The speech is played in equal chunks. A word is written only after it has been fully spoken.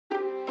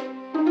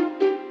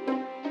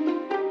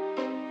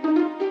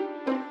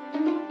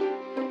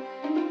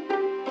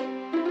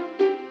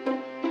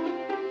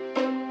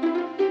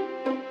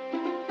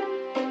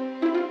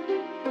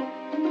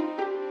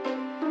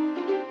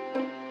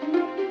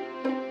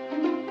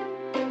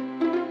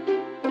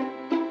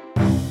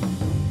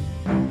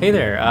Hey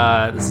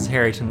there, this is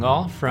Harry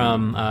Tingal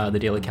from the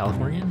Daily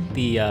Californian,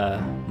 the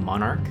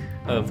monarch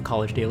of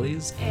college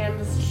dailies. And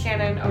this is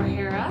Shannon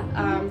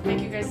O'Hara.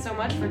 Thank you guys so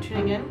much for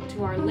tuning in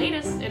to our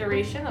latest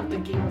iteration of the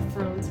Game of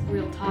Thrones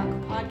Real Talk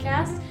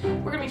podcast.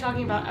 We're going to be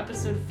talking about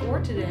episode 4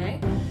 today.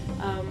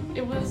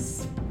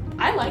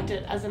 I liked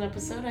it as an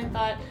episode. I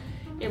thought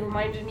it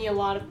reminded me a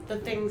lot of the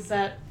things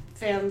that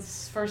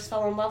fans first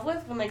fell in love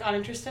with when they got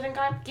interested in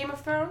Game of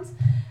Thrones.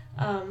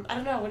 I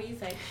don't know, what do you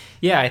think?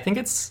 Yeah, I think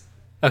it's...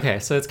 Okay,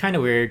 so it's kind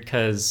of weird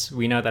because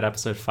we know that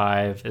episode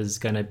 5 is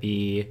going to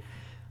be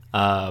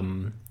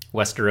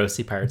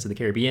Westerosi Pirates of the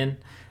Caribbean.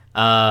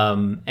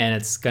 And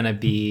it's going to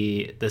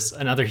be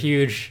another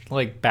huge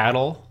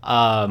battle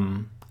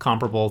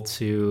comparable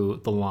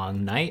to The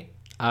Long Night.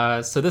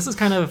 So this is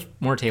kind of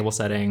more table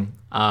setting.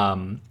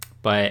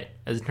 But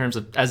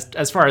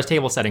as far as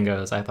table setting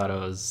goes, I thought it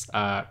was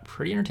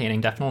pretty entertaining.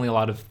 Definitely a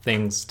lot of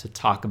things to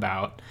talk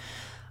about.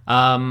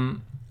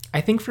 I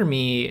think for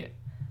me,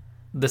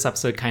 this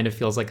episode kind of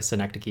feels like a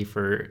synecdoche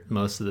for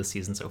most of the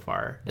season so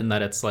far, in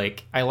that it's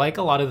I like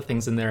a lot of the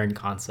things in there in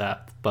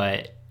concept,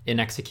 but in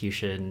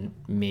execution,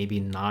 maybe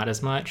not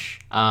as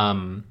much.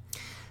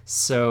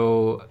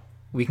 So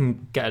we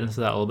can get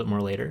into that a little bit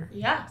more later.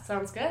 Yeah,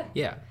 sounds good.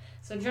 Yeah.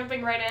 So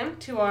jumping right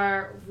into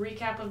our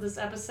recap of this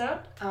episode,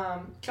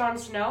 Jon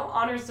Snow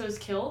honors those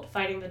killed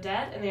fighting the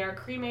dead, and they are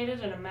cremated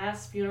in a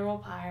mass funeral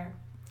pyre.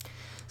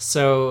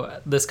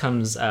 So this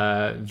comes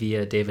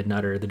via David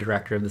Nutter, the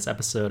director of this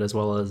episode, as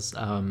well as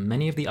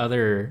many of the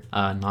other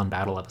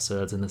non-battle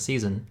episodes in the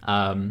season.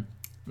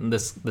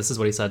 This is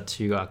what he said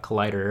to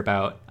Collider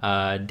about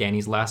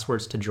Dany's last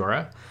words to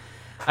Jorah.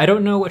 "I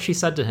don't know what she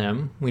said to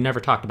him. We never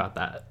talked about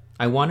that.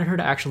 I wanted her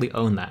to actually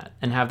own that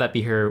and have that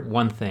be her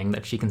one thing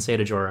that she can say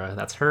to Jorah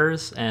that's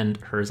hers and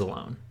hers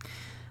alone."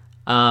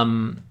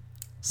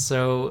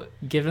 So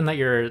given that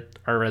you're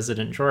a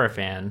resident Jorah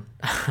fan,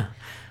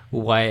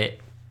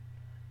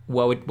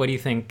 What do you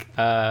think?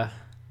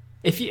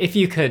 If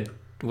you could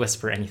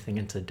whisper anything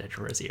into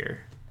Jorah's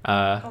ear?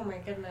 Oh my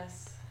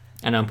goodness!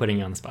 I know I'm putting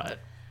you on the spot.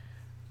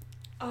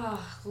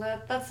 Oh,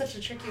 that's such a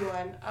tricky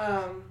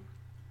one.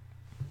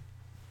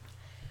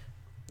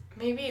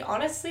 Maybe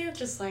honestly,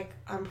 just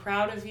I'm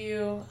proud of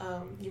you.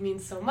 You mean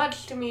so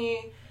much to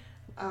me.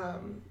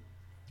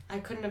 I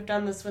couldn't have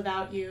done this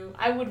without you.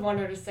 I would want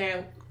her to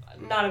say,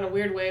 not in a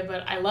weird way,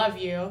 but I love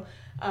you.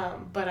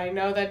 But I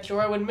know that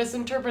Jorah would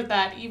misinterpret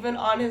that even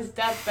on his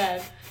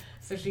deathbed,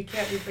 so she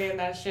can't be saying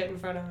that shit in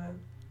front of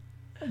him.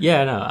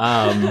 Yeah,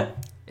 no.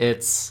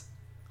 It's,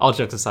 all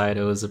jokes aside,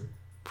 it was a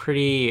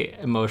pretty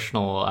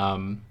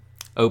emotional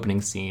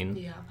opening scene.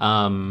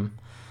 Yeah.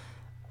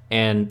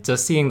 And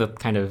just seeing the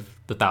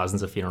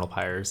thousands of funeral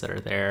pyres that are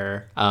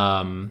there,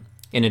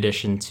 in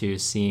addition to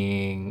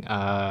seeing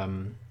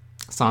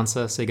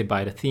Sansa say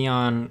goodbye to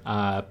Theon,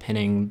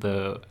 pinning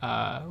the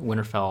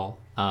Winterfell,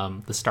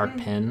 the Stark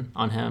pin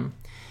on him,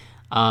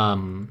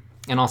 and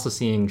also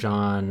seeing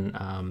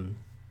Jon,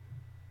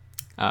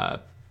 bury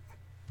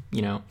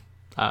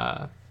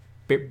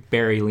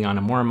Lyanna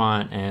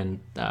Mormont, and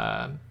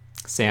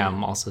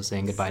Sam also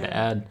saying goodbye to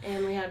Ed.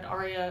 And we had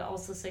Arya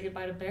also say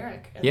goodbye to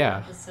Beric in the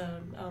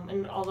episode.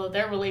 And although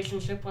their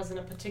relationship wasn't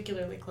a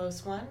particularly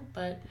close one,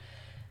 but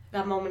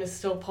that moment is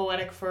still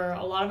poetic for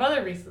a lot of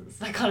other reasons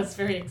that got us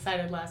very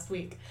excited last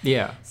week.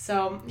 Yeah.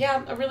 So,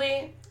 yeah, a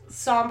really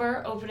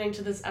somber opening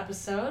to this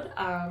episode.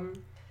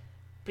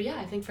 But yeah,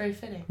 I think very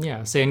fitting.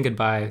 Yeah, saying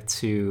goodbye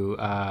to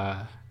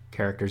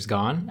characters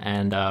gone,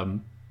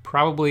 and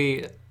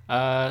probably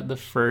the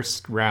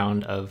first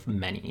round of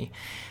many.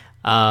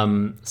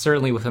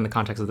 Certainly within the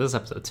context of this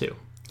episode, too.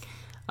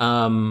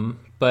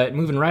 But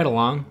moving right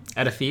along,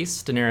 at a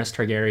feast, Daenerys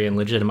Targaryen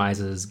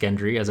legitimizes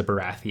Gendry as a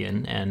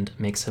Baratheon and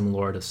makes him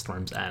Lord of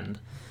Storm's End.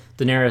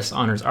 Daenerys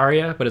honors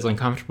Arya, but is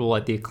uncomfortable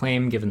at the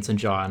acclaim given to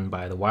Jon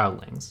by the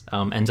wildlings.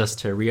 And just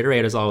to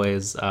reiterate, as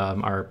always,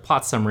 our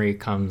plot summary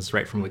comes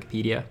right from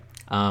Wikipedia.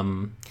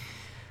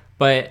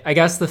 But I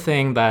guess the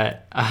thing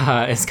that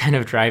is kind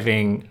of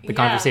driving the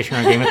conversation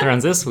around Game of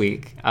Thrones this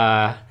week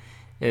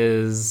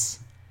is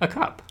a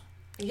cup.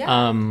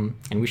 Yeah. And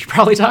we should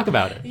probably talk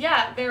about it.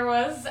 Yeah, there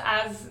was,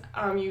 as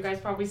you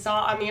guys probably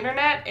saw on the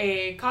internet,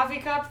 a coffee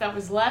cup that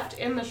was left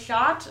in the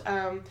shot.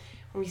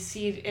 We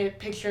see it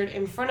pictured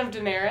in front of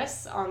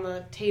Daenerys on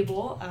the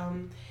table.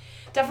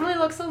 Definitely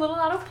looks a little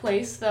out of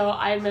place, though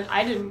I admit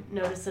I didn't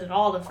notice it at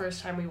all the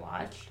first time we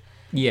watched.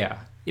 Yeah.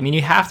 I mean,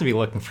 you have to be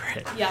looking for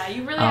it. Yeah,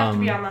 you really have to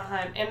be on the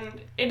hunt.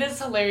 And it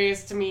is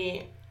hilarious to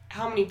me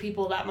how many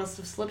people that must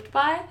have slipped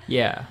by.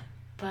 Yeah.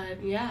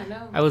 But yeah,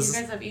 no, you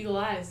guys have eagle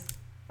eyes.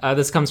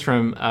 This comes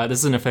from, this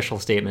is an official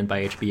statement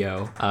by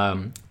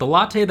HBO. The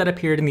latte that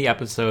appeared in the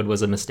episode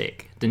was a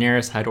mistake.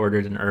 Daenerys had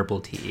ordered an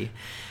herbal tea,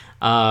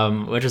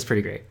 which is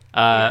pretty great.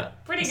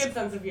 Pretty good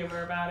sense of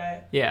humor about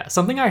it. Yeah,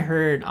 something I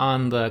heard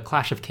on the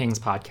Clash of Kings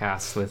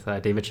podcast with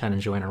David Chen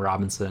and Joanna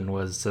Robinson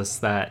was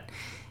just that,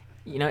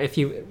 if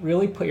you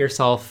really put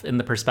yourself in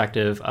the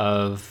perspective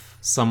of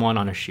someone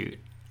on a shoot,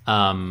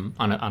 on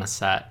a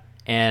set,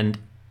 and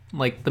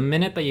the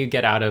minute that you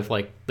get out of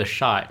the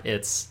shot,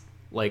 it's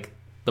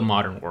the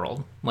modern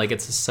world. Like,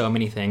 it's just so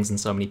many things and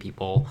so many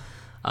people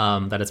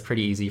that it's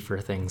pretty easy for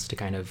things to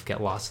kind of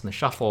get lost in the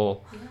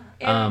shuffle.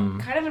 Yeah.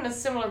 And kind of in a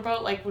similar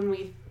boat, like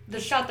the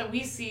shot that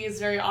we see is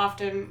very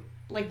often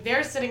like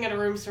they're sitting in a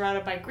room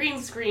surrounded by green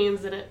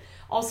screens, and it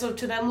also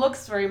to them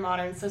looks very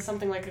modern. So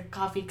something like a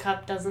coffee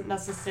cup doesn't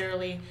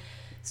necessarily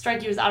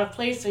strike you as out of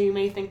place, or you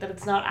may think that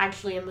it's not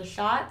actually in the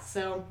shot.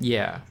 So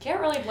yeah,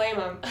 can't really blame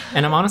them.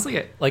 And I'm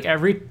honestly like I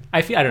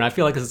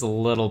feel like this is a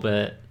little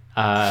bit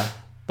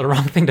the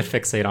wrong thing to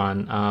fixate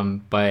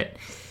on, but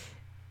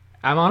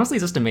I'm honestly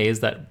just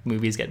amazed that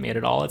movies get made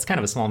at all. It's kind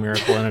of a small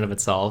miracle in and of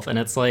itself, and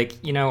it's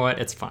like, you know what,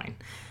 it's fine.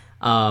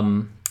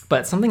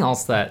 But something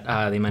else that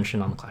they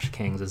mentioned on the Clash of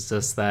Kings is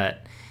just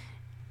that,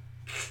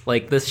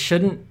 like,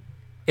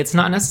 it's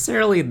not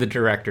necessarily the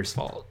director's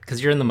fault,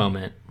 because you're in the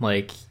moment,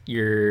 like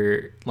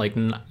you're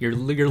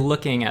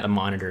looking at a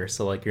monitor,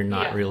 so like you're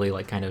not really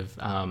like kind of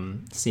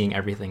seeing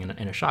everything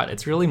in a shot.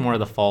 It's really more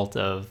the fault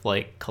of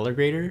like color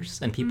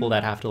graders and people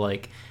that have to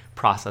like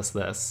process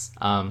this.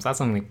 So that's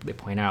something they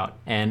point out.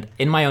 And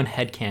in my own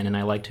headcanon,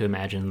 I like to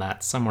imagine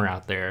that somewhere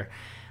out there,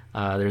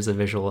 there's a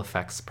visual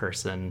effects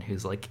person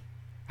who's like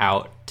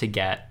out to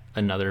get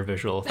another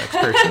visual effects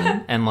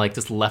person and like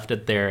just left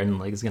it there and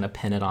like is gonna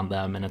pin it on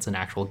them, and it's an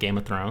actual Game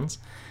of Thrones.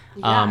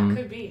 Yeah,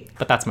 could be.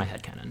 But that's my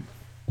headcanon.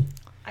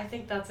 I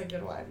think that's a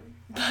good one.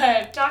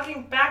 But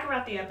talking back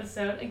about the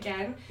episode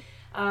again,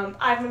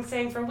 I've been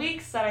saying for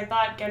weeks that I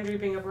thought Gendry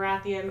being a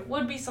Baratheon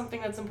would be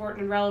something that's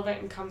important and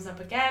relevant and comes up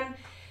again.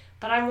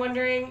 But I'm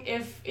wondering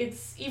if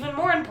it's even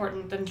more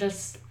important than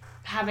just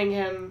having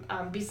him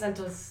be sent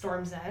to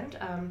Storm's End.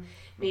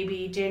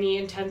 Maybe Dany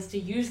intends to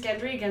use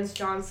Gendry against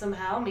Jon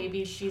somehow.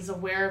 Maybe she's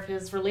aware of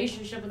his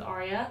relationship with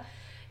Arya.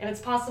 And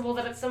it's possible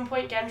that at some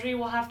point Gendry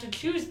will have to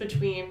choose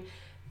between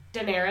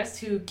Daenerys,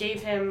 who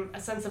gave him a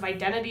sense of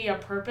identity, a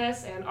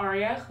purpose, and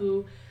Arya,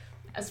 who,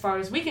 as far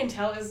as we can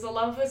tell, is the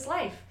love of his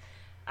life.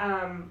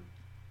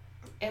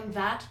 And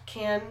that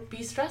can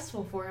be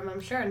stressful for him,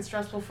 I'm sure, and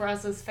stressful for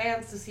us as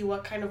fans to see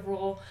what kind of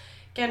role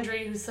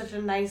Gendry, who's such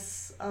a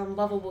nice,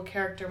 lovable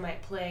character,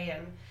 might play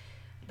in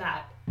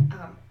that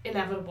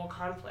inevitable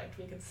conflict,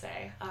 we could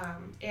say.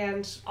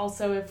 And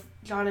also, if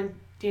Jon and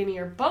Dany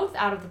are both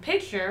out of the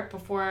picture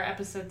before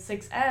episode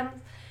 6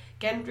 ends,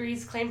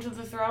 Gendry's claim to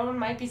the throne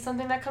might be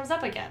something that comes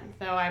up again,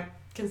 though I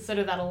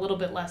consider that a little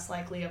bit less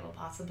likely of a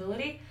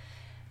possibility.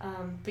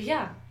 But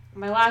yeah,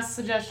 my last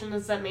suggestion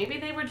is that maybe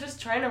they were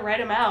just trying to write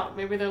him out.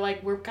 Maybe they're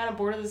like, we're kind of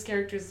bored of this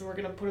character, so we're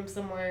going to put him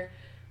somewhere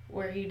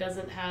where he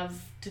doesn't have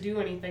to do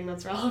anything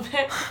that's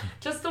relevant.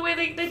 Just the way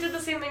they did the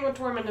same thing with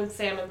Tormund and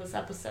Sam in this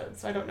episode.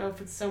 So I don't know if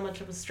it's so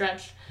much of a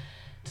stretch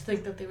to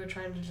think that they were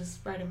trying to just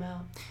write him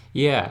out.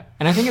 Yeah,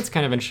 and I think it's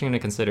kind of interesting to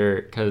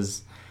consider,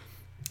 because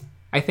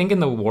I think in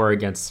the war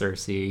against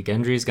Cersei,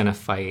 Gendry's going to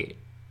fight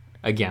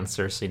against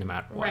Cersei no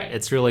matter what. Right.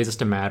 It's really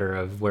just a matter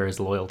of where his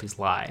loyalties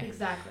lie.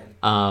 Exactly.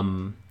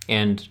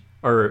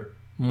 Or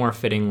more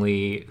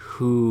fittingly,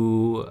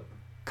 who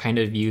kind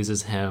of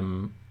uses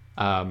him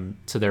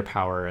to their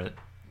power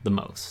the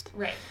most.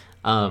 Right.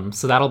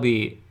 So that'll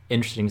be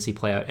interesting to see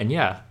play out. And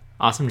yeah,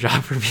 awesome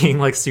job for being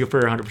like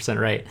super 100%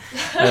 right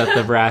that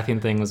the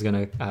Baratheon thing was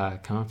going to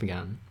come up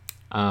again.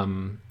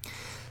 And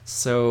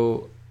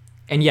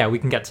yeah, we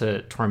can get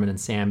to Tormund and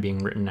Sam being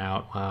written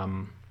out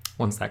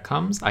once that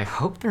comes. I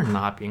hope they're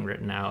not being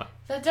written out.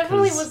 That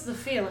definitely was the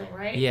feeling,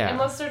 right? Yeah.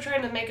 Unless they're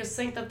trying to make us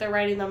think that they're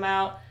writing them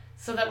out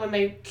so that when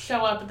they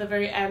show up at the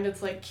very end,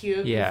 it's like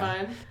cute and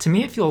fun. To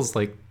me, it feels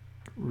like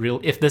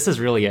if this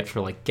is really it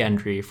for like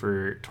Gendry,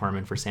 for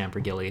Tormund, for Sam, for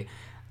Gilly,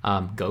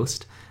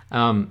 Ghost, I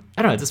don't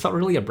know, it just felt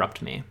really abrupt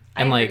to me.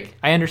 And like,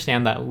 I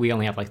understand that we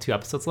only have like 2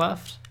 episodes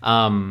left.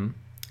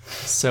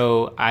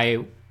 So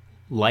I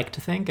like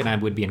to think, and I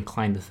would be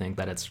inclined to think,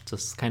 that it's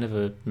just kind of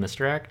a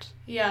misdirect.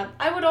 Yeah,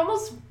 I would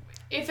almost,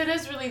 if it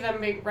is really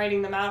them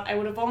writing them out, I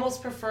would have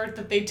almost preferred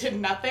that they did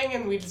nothing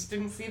and we just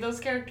didn't see those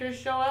characters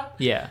show up.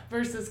 Yeah.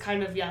 Versus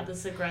kind of,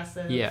 this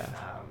aggressive,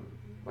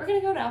 we're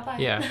gonna go now, bye.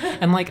 Yeah,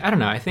 and like, I don't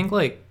know, I think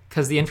like,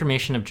 because the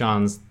information of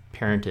Jon's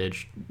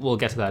parentage, we'll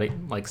get to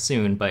that like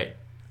soon, but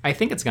I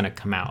think it's gonna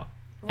come out.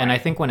 Right. And I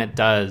think when it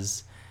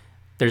does,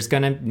 there's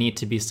gonna need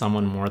to be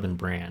someone more than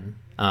Bran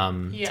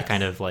to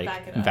kind of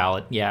like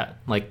valid. Yeah,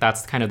 like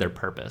that's kind of their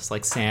purpose.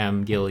 Like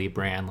Sam, Gilly,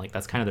 Bran, like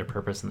that's kind of their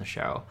purpose in the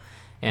show.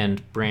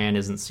 And Bran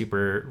isn't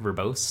super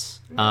verbose.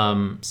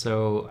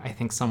 So I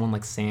think someone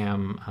like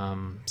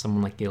Sam,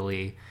 someone like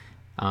Gilly,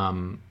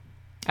 and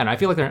I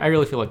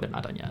really feel like they're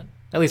not done yet.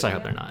 At least I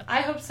hope they're not. I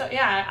hope so.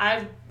 Yeah,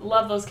 I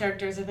love those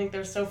characters. I think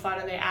they're so fun,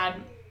 and they add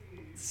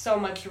so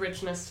much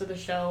richness to the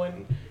show,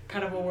 and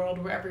kind of a world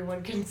where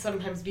everyone can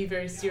sometimes be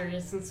very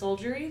serious and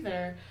soldiery.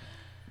 They're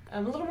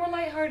a little more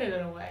lighthearted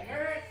in a way.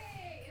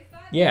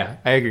 Yeah,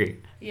 I agree.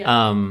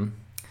 Yeah.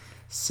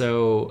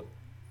 So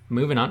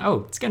moving on.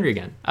 Oh, it's Gendry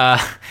again.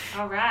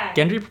 All right.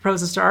 Gendry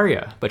proposes to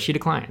Arya, but she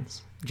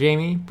declines.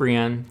 Jaime,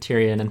 Brienne,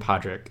 Tyrion, and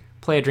Podrick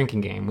play a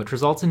drinking game, which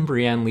results in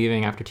Brienne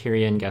leaving after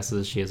Tyrion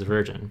guesses she is a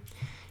virgin.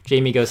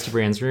 Jaime goes to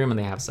Brienne's room and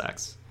they have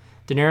sex.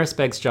 Daenerys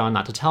begs Jon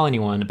not to tell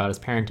anyone about his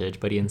parentage,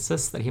 but he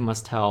insists that he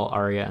must tell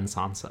Arya and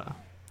Sansa.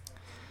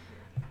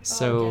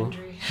 So,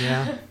 Gendry.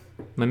 yeah,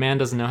 my man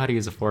doesn't know how to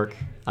use a fork.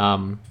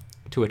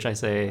 To which I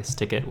say,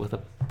 stick it with the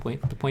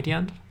pointy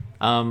end.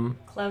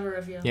 Clever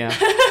of you.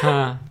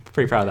 Yeah,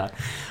 pretty proud of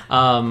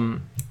that.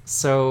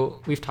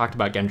 So we've talked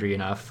about Gendry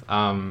enough.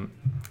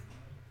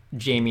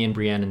 Jaime and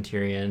Brienne and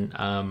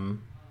Tyrion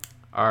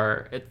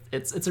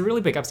it's a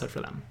really big episode for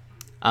them.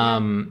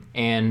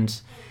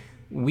 And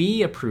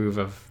we approve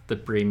of the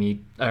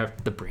Braimy.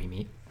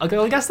 Okay,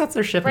 well, I guess that's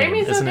their ship name,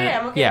 isn't it?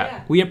 I'm okay,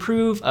 yeah. We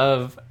approve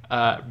of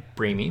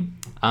Braimy.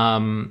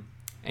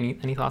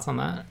 Any thoughts on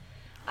that?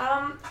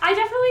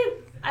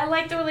 I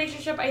like the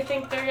relationship. I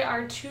think there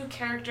are two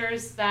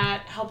characters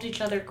that helped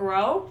each other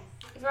grow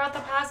throughout the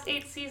past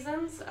 8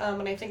 seasons.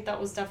 And I think that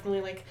was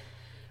definitely like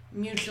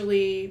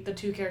mutually the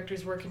two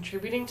characters were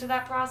contributing to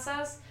that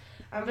process.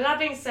 But that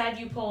being said,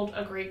 you pulled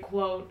a great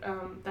quote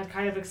that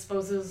kind of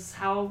exposes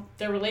how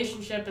their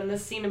relationship in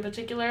this scene in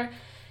particular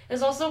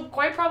is also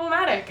quite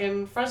problematic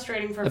and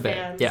frustrating for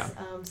fans. Yeah.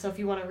 So if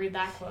you want to read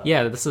that quote.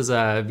 Yeah, this is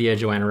via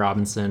Joanna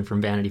Robinson from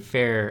Vanity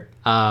Fair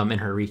in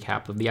her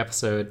recap of the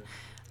episode.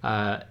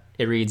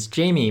 It reads,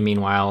 Jaime,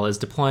 meanwhile, is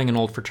deploying an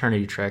old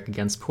fraternity trick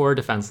against poor,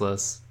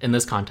 defenseless, in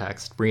this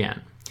context,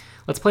 Brienne.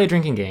 Let's play a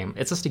drinking game.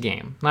 It's just a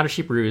game, not a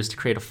cheap ruse to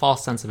create a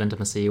false sense of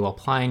intimacy while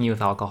plying you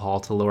with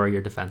alcohol to lower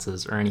your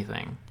defenses or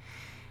anything.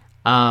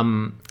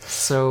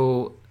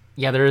 So,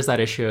 yeah, there is that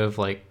issue of,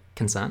 like,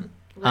 consent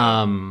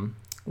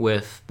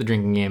with the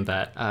drinking game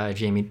that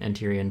Jaime and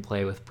Tyrion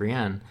play with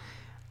Brienne.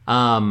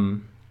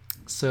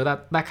 So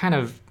that kind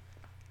of,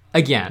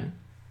 again,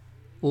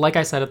 like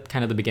I said at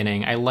kind of the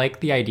beginning, I like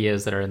the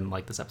ideas that are in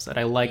like this episode.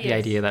 I like the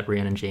idea that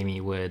Brienne and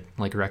Jaime would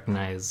like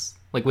recognize,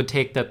 like would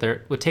take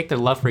their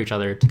love for each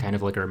other to kind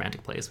of like a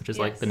romantic place, which is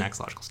like the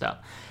next logical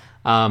step.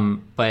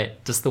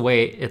 But just the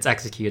way it's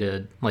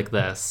executed like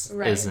this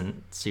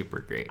isn't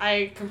super great.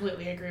 I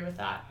completely agree with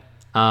that.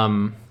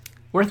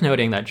 Worth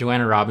noting that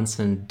Joanna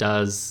Robinson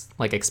does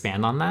like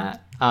expand on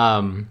that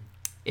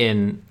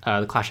in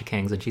the Clash of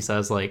Kings, and she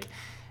says like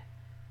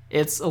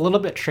it's a little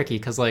bit tricky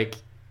because like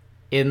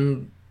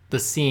in the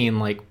scene,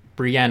 like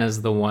Brienne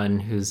is the one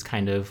who's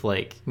kind of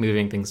like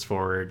moving things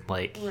forward,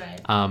 like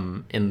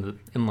in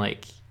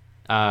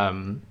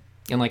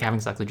having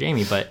sex with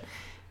Jaime, but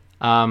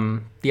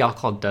the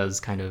alcohol does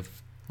kind of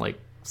like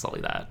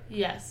sully that.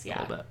 Yes, yeah.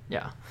 A little bit,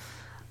 yeah.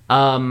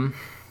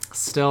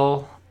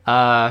 Still,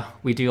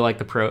 we do like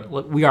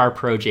we are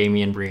pro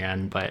Jaime and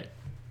Brienne, but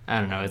I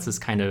don't know, it's just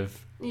kind of.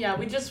 Yeah,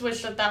 we just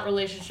wish that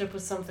relationship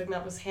was something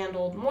that was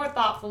handled more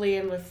thoughtfully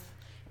and with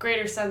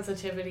greater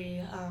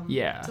sensitivity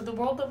to the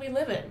world that we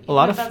live in.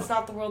 That's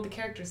not the world the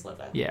characters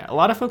live in. Yeah, a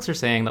lot of folks are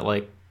saying that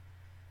like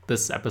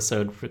this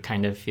episode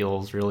kind of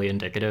feels really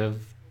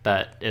indicative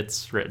that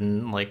it's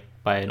written like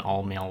by an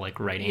all-male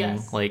like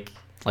writing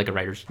like a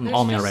writer's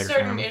all-male writer's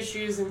room. There's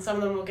certain issues, and some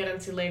of them we'll get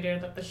into later,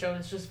 that the show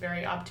is just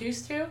very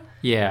obtuse to.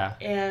 Yeah.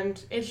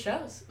 And it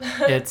shows.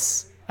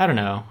 It's, I don't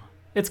know,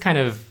 it's kind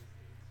of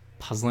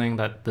puzzling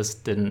that this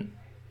didn't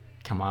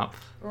come up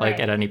like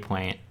at any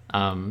point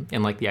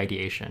in like the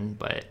ideation,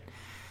 but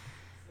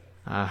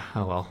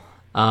oh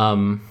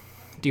well.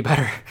 Do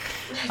better.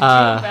 Do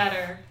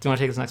better. Do you want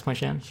to take this next point,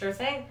 Shan? Sure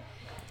thing.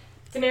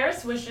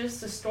 Daenerys wishes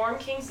to storm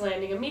King's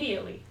Landing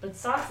immediately, but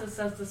Sansa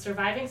says the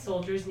surviving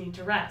soldiers need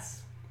to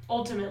rest.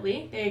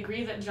 Ultimately, they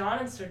agree that Jon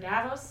and Sir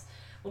Davos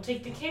will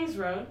take the King's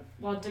Road,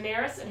 while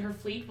Daenerys and her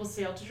fleet will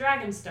sail to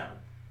Dragonstone.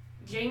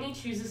 Jaime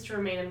chooses to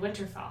remain in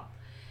Winterfell.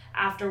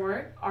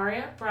 Afterward,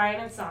 Arya,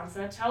 Brian, and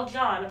Sansa tell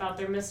Jon about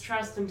their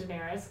mistrust in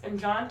Daenerys, and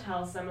Jon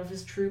tells them of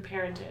his true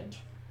parentage.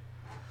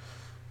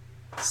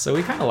 So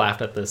we kind of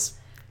laughed at this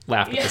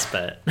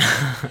bit.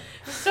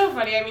 It's so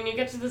funny. I mean, you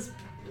get to this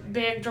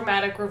big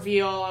dramatic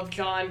reveal of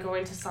Jon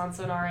going to Sansa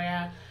and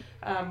Arya,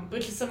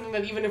 which is something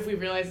that even if we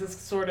realize is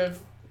sort of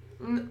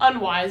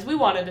unwise, we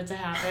wanted it to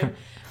happen.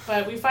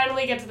 But we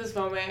finally get to this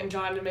moment, and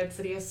Jon admits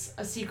that he has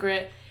a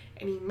secret,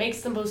 and he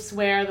makes them both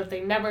swear that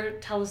they never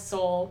tell a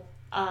soul.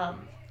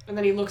 And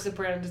then he looks at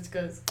Bran and just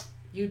goes,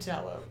 "You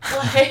tell him."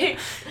 Like,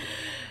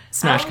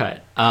 smash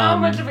cut. How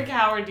much of a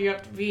coward do you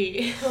have to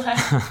be?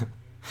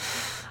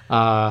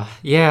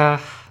 Yeah.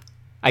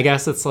 I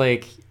guess it's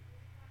like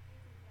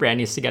Bran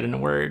needs to get in a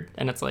word,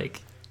 and it's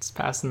like it's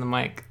passing the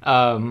mic.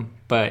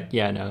 But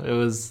yeah, no,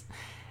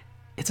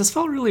 it just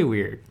felt really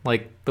weird,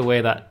 like the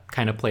way that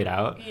kind of played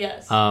out.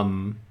 Yes.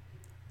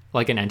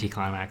 Like an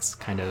anticlimax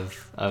kind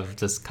of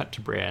just cut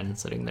to Bran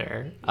sitting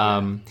there.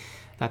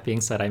 That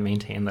being said, I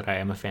maintain that I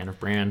am a fan of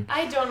Bran.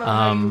 I don't know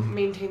how you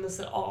maintain this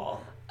at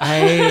all.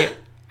 I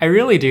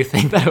really do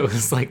think that it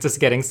was like just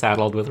getting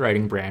saddled with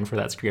writing Bran for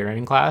that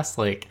screenwriting class.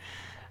 Like,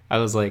 I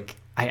was like,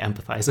 I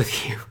empathize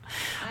with you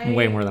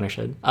way more than I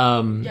should.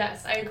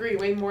 Yes, I agree,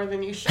 way more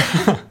than you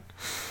should.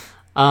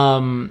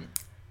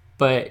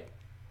 But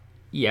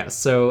yeah,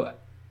 so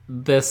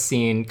this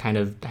scene kind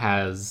of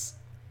has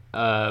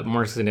a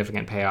more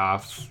significant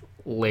payoff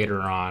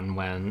later on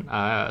when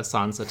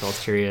Sansa tells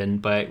Tyrion,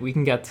 but we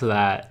can get to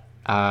that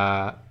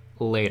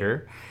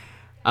later.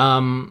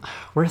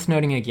 Worth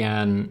noting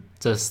again,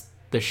 just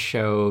the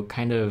show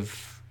kind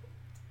of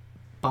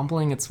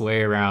bumbling its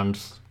way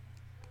around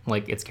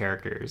like its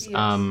characters.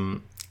 Yes.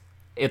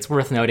 It's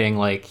worth noting,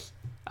 like,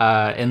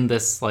 in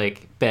this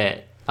like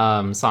bit,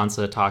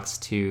 Sansa talks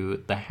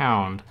to the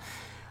Hound,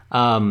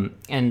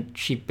 and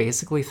she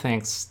basically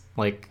thanks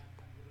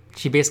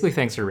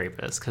her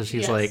rapist because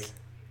she's Yes. like,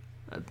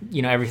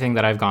 everything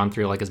that I've gone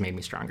through like has made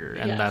me stronger,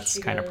 and Yeah, that's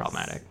she kind of goes-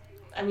 problematic.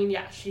 I mean,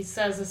 yeah, she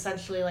says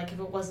essentially, like, if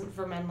it wasn't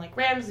for men like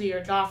Ramsay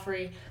or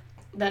Joffrey,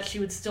 that she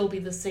would still be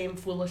the same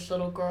foolish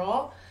little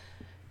girl.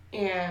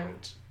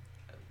 And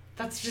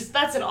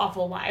that's an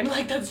awful line.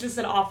 Like, that's just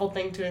an awful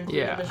thing to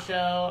include in the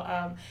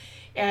show.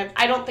 And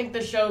I don't think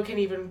the show can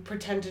even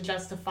pretend to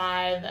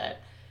justify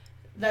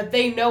that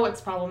they know it's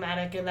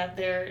problematic and that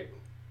they're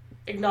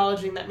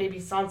acknowledging that maybe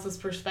Sansa's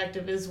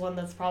perspective is one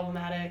that's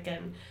problematic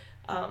and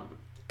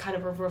kind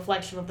of a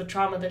reflection of the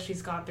trauma that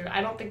she's gone through.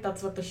 I don't think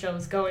that's what the show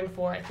is going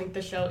for. I think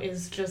the show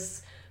is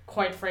just,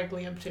 quite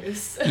frankly,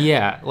 obtuse.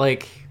 Yeah,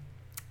 like,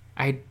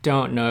 I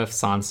don't know if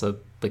Sansa,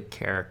 the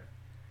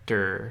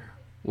character,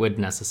 would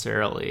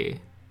necessarily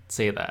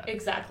say that.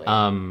 Exactly.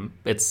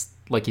 It's,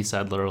 like you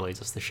said, literally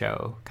just the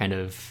show kind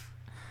of,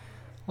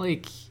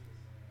 like,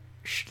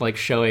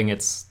 showing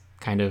its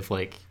kind of,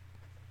 like,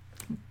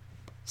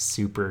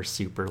 super,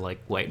 super,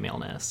 like, white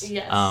maleness.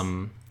 Yes.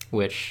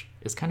 Which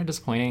is kind of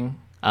disappointing.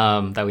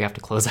 That we have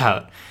to close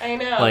out. I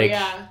know, like,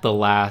 yeah. the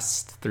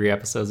last 3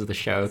 episodes of the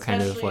show. Especially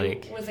kind of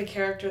like with a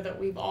character that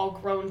we've all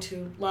grown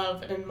to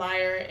love and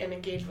admire and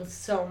engage with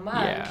so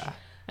much. Yeah,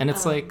 and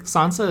it's like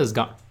Sansa is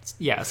gone.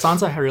 Yeah,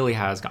 Sansa really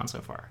has gone so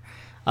far.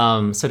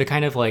 So to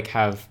kind of like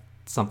have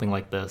something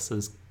like this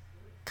is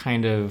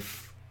kind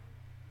of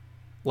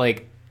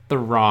like the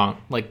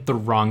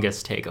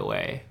wrongest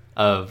takeaway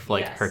of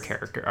like her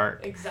character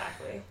arc.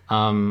 Exactly.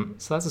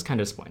 So that's just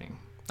kind of disappointing.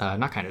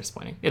 Not kind of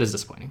disappointing. It is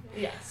disappointing.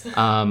 Yes.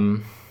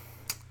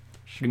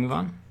 Should we move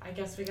on? I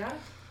guess we got it.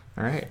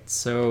 All right.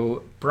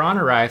 So Bronn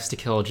arrives to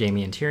kill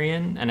Jaime and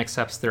Tyrion and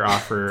accepts their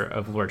offer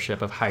of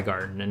lordship of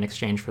Highgarden in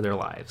exchange for their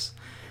lives.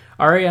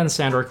 Arya and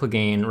Sandor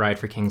Clegane ride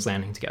for King's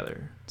Landing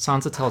together.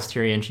 Sansa tells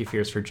Tyrion she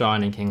fears for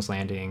Jon in King's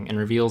Landing and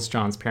reveals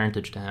Jon's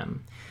parentage to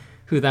him,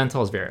 who then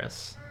tells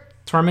Varys.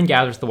 Tormund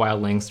gathers the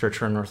wildlings to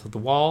return north of the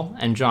Wall,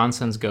 and Jon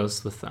sends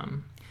ghosts with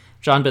them.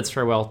 Jon bids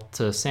farewell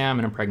to Sam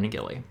and impregnate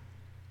Gilly.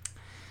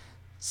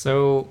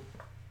 So,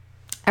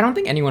 I don't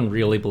think anyone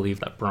really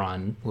believed that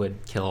Bronn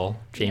would kill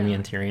Jaime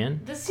and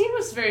Tyrion. The scene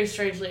was very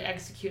strangely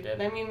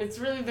executed. I mean, it's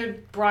really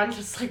that Bronn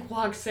just like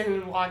walks in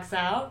and walks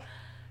out.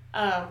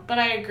 But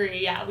I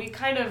agree, yeah. We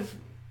kind of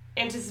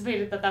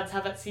anticipated that that's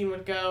how that scene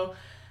would go.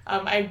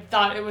 I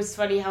thought it was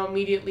funny how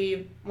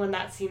immediately when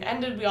that scene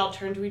ended, we all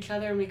turned to each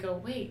other and we go,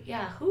 wait,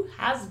 yeah, who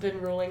has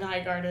been ruling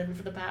Highgarden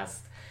for the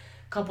past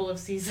couple of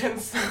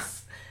seasons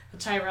since the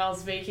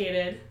Tyrells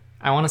vacated?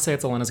 I want to say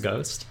it's Olenna's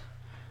ghost.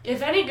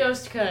 If any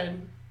ghost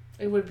could,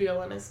 it would be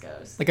Olenna's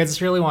ghost. Like, I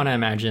just really want to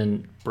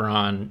imagine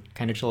Bronn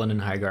kind of chilling in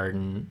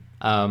Highgarden,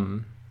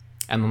 and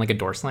then, like, a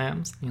door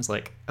slams. He's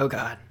like, oh,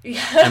 God.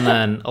 Yeah. And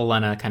then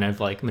Olenna kind of,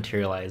 like,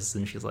 materializes,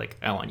 and she's like,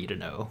 I want you to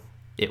know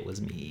it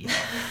was me.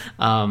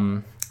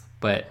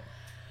 But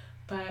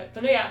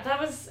yeah,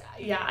 that was...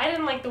 Yeah, I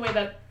didn't like the way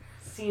that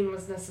scene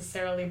was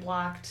necessarily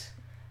blocked.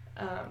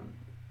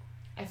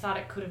 I thought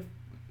it could have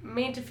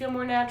made to feel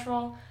more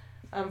natural.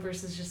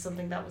 Versus just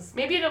something that was...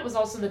 Maybe it was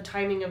also the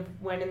timing of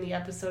when in the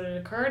episode it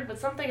occurred, but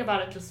something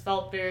about it just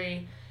felt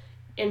very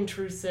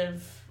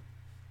intrusive.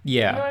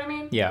 Yeah. You know what I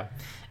mean? Yeah.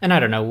 And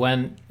I don't know,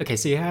 when... Okay,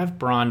 so you have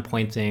Bronn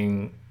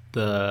pointing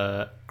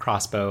the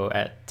crossbow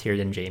at Tyrion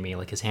and Jaime,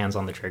 like his hands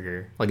on the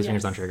trigger, like his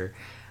fingers on trigger.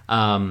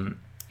 And,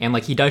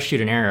 like, he does shoot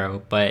an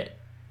arrow, but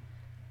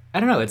I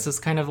don't know, it's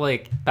just kind of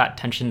like that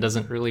tension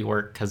doesn't really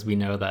work because we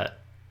know that...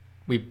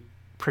 We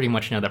pretty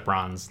much know that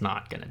Bronn's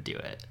not going to do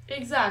it.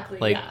 Exactly,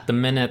 like, yeah. The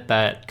minute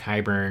that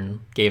Qyburn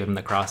gave him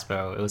the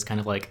crossbow, it was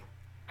kind of like,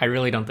 I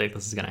really don't think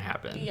this is going to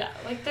happen. Yeah,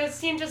 like, the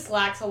scene just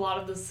lacks a lot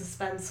of the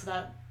suspense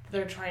that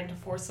they're trying to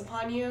force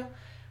upon you,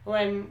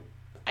 when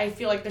I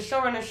feel like the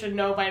showrunner should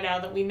know by now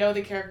that we know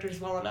the characters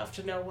well enough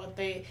to know what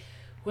they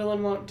will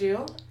and won't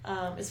do,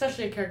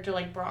 especially a character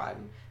like Bronn,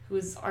 who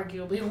is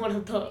arguably one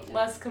of the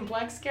less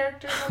complex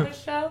characters on the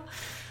show.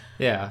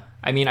 Yeah.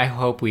 I mean, I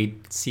hope we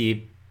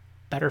see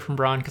better from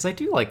Bronn, because I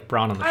do like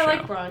Bronn on the show. I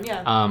like Bronn,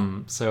 yeah.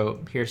 So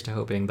here's to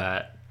hoping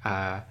that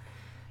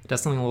it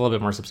does something a little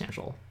bit more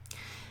substantial.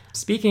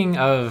 Speaking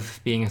of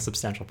being a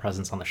substantial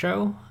presence on the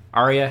show,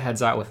 Arya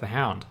heads out with the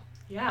Hound.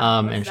 Yeah.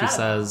 And she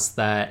says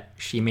that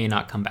she may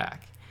not come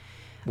back,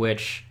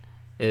 which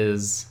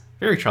is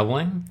very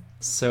troubling.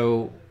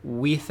 So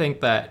we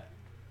think that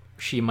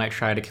she might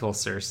try to kill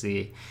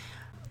Cersei.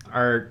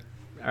 Our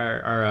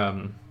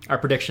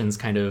predictions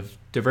kind of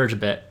diverge a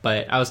bit,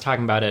 but I was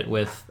talking about it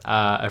with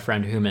a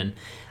friend, Human,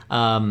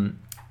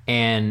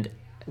 and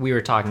we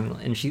were talking,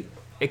 and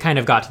it kind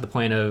of got to the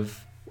point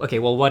of, okay,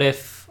 well, what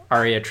if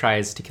Arya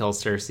tries to kill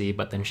Cersei,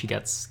 but then she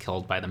gets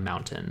killed by the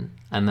Mountain,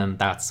 and then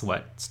that's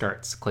what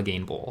starts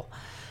Clegane Bowl.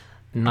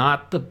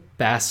 Not the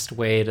best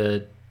way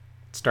to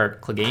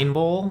start Clegane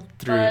Bowl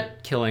through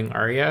But- killing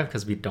Arya,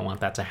 because we don't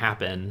want that to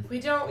happen. We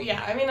don't,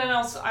 yeah. I mean, and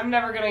also, I'm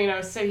never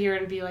gonna, sit here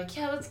and be like,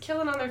 yeah, let's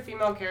kill another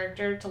female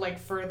character to,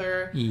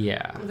 further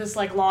Yeah. this,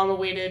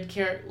 long-awaited,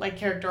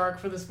 character arc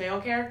for this male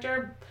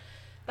character.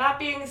 That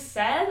being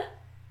said,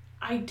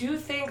 I do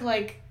think,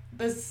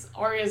 this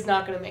Arya's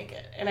not gonna make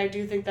it. And I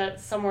do think that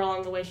somewhere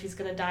along the way she's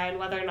gonna die, and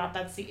whether or not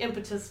that's the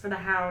impetus for the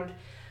Hound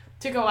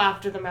to go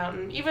after the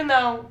Mountain. Even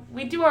though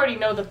we do already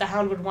know that the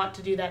Hound would want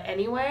to do that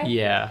anyway.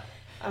 Yeah.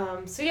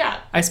 So yeah.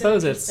 I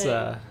suppose it's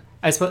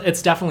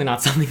definitely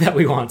not something that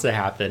we want to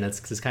happen. It's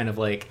just kind of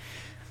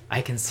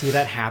I can see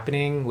that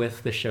happening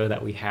with the show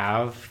that we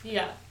have.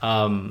 Yeah.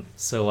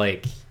 So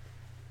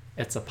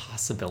it's a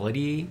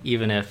possibility,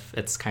 even if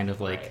it's kind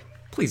of Right.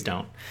 please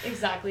don't.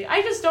 Exactly.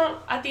 I just don't,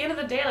 at the end of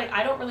the day,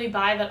 I don't really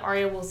buy that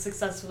Arya will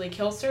successfully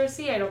kill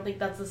Cersei. I don't think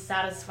that's a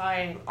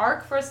satisfying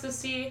arc for us to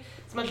see.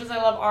 As much as I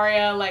love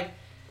Arya,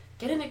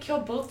 getting to kill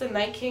both the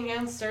Night King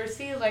and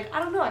Cersei, I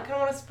don't know, I kind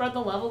of want to spread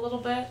the love a little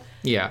bit.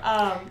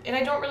 Yeah. And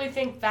I don't really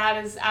think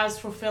that is as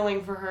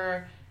fulfilling for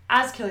her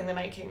as killing the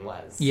Night King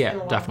was. Yeah, in a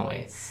lot of definitely.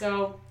 ways.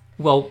 So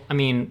Well, I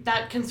mean...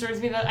 that concerns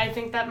me, that I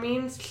think that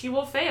means she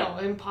will fail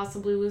and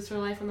possibly lose her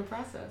life in the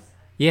process.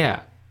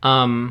 Yeah.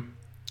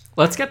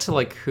 Let's get to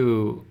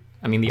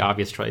the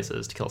obvious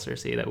choices to kill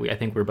Cersei that I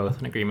think we're both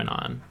in agreement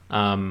on.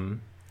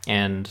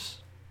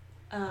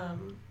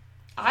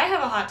 I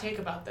have a hot take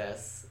about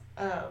this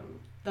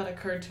that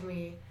occurred to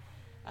me.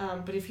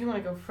 But if you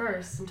want to go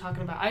first and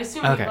talking about, I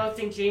assume Okay. we both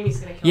think Jaime's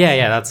gonna kill. Yeah, Cersei.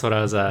 yeah, that's what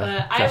I was But I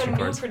have a gesturing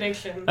new towards.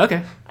 prediction.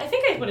 Okay. I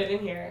think I put it in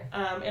here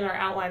in our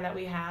outline that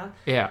we have.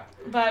 Yeah.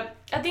 But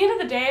at the end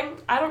of the day,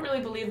 I don't really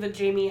believe that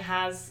Jaime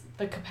has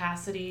the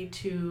capacity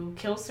to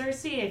kill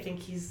Cersei. I think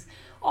he's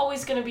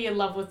always going to be in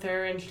love with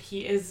her, and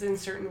he is in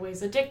certain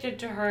ways addicted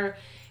to her.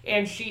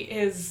 And she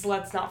is,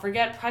 let's not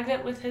forget,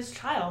 pregnant with his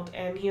child,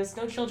 and he has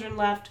no children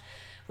left.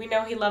 We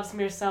know he loves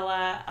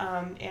Myrcella,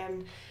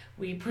 and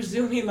we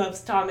presume he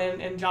loves Tommen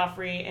and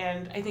Joffrey,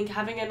 and I think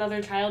having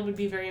another child would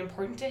be very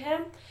important to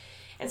him.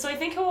 And so I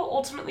think he will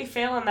ultimately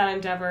fail in that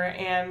endeavor,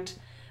 and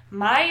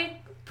my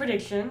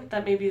prediction,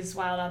 that maybe is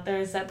wild out there,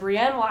 is that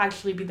Brienne will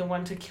actually be the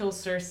one to kill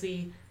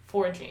Cersei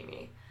for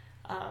Jaime.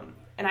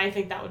 And I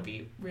think that would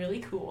be really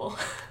cool.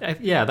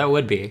 Yeah, that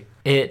would be.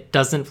 It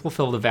doesn't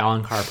fulfill the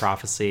Valonqar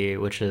prophecy,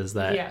 which is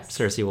that Yes.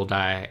 Cersei will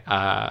die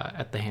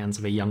at the hands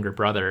of a younger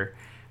brother.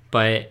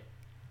 But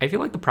I feel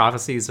like the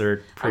prophecies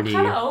are pretty...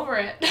 I'm kind of over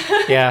it.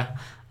 Yeah.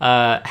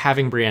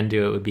 Having Brienne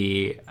do it would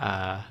be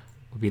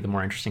the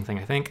more interesting thing,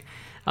 I think.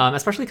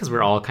 Especially because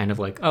we're all kind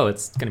of oh,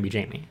 it's going to be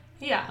Jaime.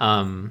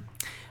 Yeah.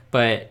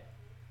 But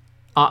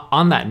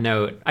on that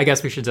note, I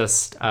guess we should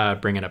just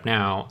bring it up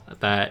now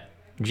that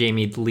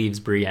Jaime leaves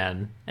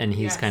Brienne, and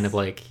he's Yes. kind of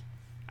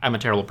I'm a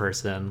terrible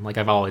person,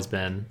 I've always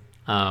been.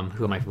 Who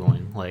am I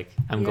fooling?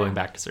 I'm going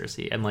back to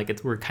Cersei, and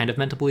we're kind of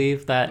meant to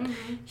believe that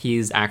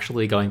he's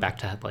actually going back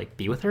to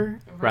be with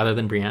her rather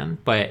than Brienne.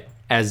 But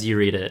as you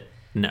read it,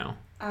 no.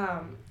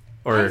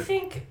 Or I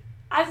think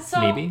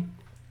maybe.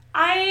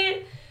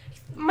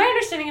 My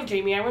understanding of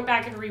Jaime, I went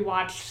back and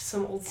rewatched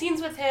some old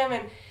scenes with him,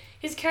 and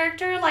his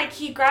character,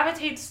 he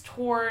gravitates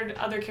toward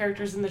other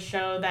characters in the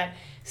show that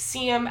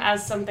see him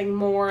as something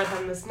more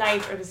than this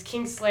knight or this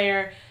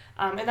Kingslayer.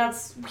 And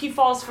he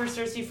falls for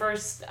Cersei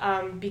first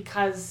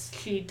because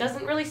she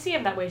doesn't really see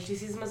him that way. She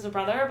sees him as a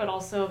brother, but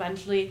also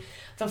eventually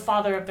the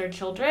father of their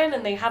children,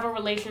 and they have a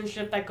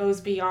relationship that goes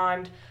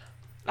beyond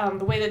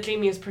the way that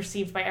Jaime is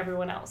perceived by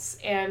everyone else.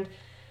 And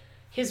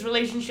his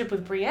relationship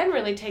with Brienne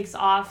really takes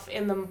off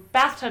in the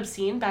bathtub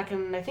scene back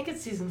in, I think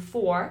it's season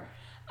 4,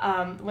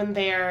 when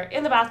they're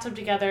in the bathtub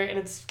together, and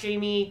it's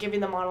Jaime giving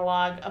the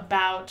monologue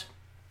about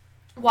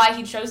why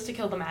he chose to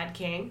kill the Mad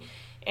King.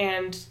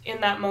 And in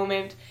that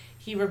moment,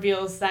 he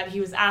reveals that he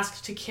was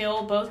asked to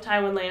kill both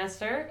Tywin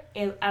Lannister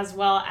as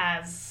well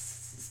as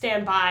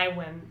stand by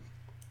when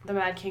the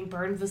Mad King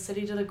burned the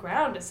city to the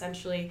ground,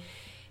 essentially.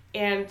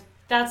 And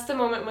that's the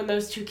moment when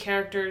those two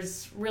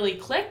characters really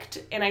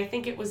clicked, and I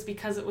think it was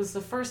because it was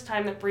the first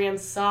time that Brienne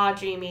saw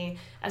Jaime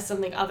as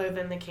something other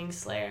than the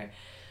Kingslayer.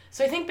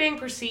 So I think being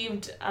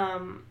perceived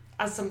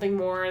as something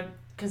more,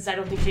 because I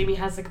don't think Jaime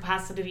has the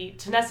capacity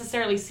to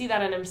necessarily see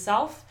that in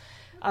himself,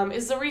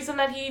 is the reason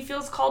that he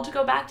feels called to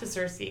go back to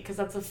Cersei, because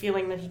that's a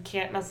feeling that he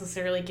can't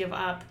necessarily give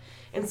up,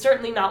 and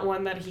certainly not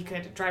one that he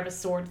could drive a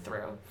sword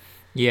through.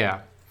 Yeah.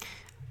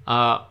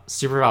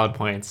 Super valid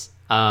points.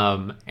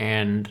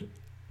 And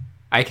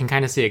I can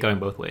kind of see it going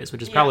both ways,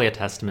 which is probably a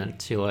testament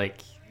to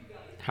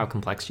how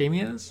complex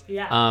Jaime is.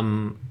 Yeah.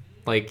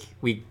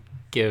 We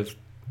give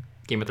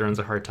Game of Thrones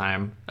a hard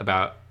time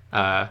about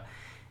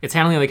its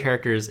handling of the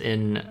characters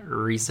in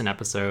recent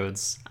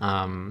episodes,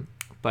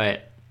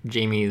 but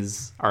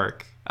Jaime's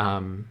arc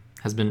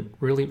has been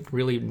really,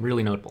 really,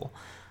 really notable.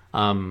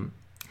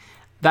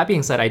 That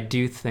being said, I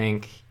do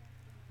think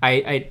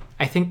I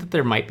think that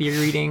there might be a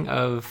reading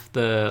of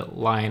the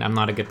line "I'm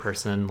not a good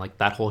person,"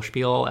 that whole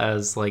spiel,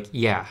 as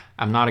yeah,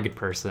 I'm not a good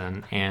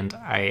person, and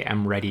I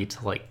am ready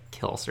to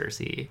kill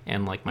Cersei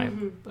and my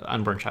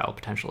unborn child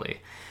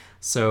potentially.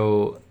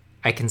 So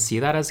I can see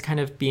that as kind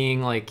of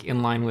being like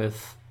in line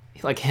with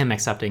like him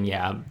accepting,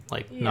 I'm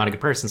like not a good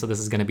person, so this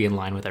is going to be in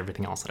line with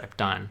everything else that I've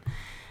done.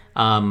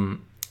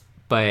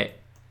 But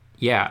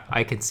yeah,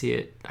 I could see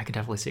it. I could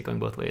definitely see it going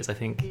both ways. I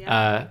think,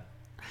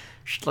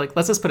 like,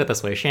 let's just put it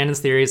this way: Shannon's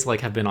theories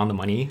like have been on the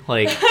money,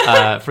 like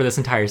for this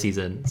entire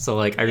season. So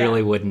like, I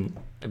really wouldn't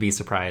be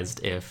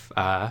surprised if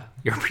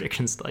your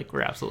predictions like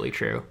were absolutely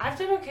true. I've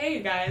done okay,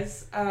 you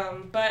guys,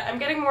 but I'm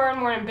getting more and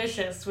more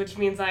ambitious, which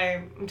means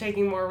I'm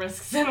taking more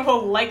risks and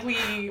will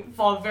likely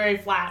fall very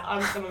flat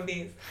on some of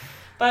these.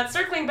 But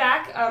circling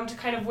back to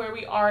kind of where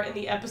we are in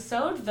the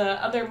episode,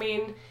 the other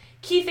main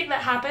key thing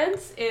that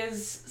happens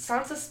is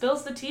Sansa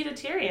spills the tea to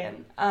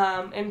Tyrion.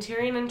 And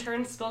Tyrion in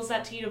turn spills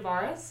that tea to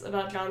Varys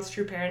about Jon's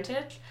true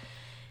parentage.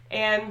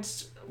 And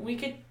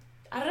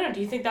I don't know,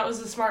 do you think that was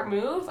a smart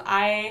move?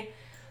 I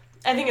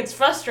think it's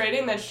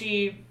frustrating that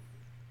she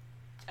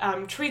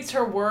treats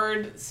her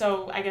word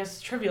so, I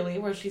guess, trivially,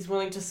 where she's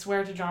willing to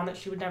swear to Jon that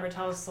she would never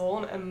tell a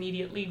soul and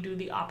immediately do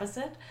the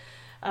opposite.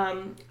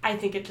 I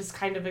think it just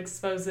kind of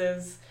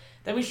exposes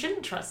that we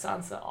shouldn't trust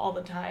Sansa all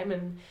the time.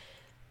 And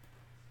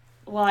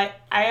while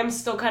I am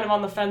still kind of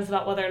on the fence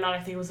about whether or not I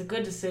think it was a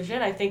good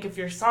decision, I think if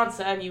you're Sansa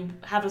and you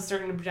have a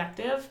certain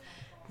objective,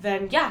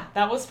 then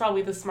that was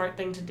probably the smart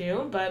thing to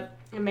do, but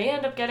it may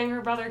end up getting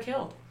her brother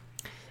killed.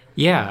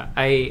 Yeah,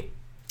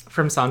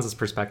 from Sansa's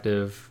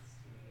perspective,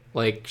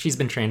 like, she's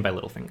been trained by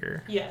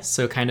Littlefinger. Yes.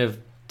 So kind of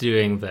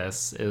doing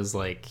this is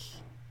like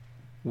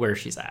where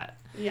she's at.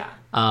 Yeah.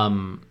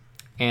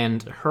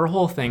 And her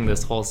whole thing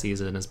this whole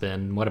season has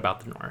been, what about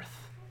the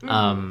North?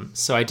 Mm-hmm.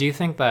 So I do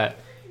think that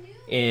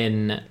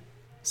in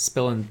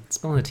spilling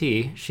the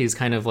tea, she's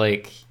kind of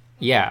like,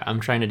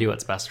 I'm trying to do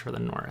what's best for the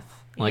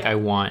North. Like, I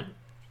want,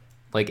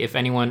 like, if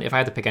I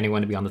had to pick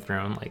anyone to be on the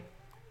throne, like,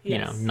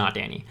 not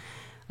Dany.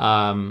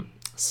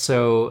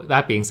 So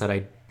that being said,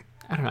 I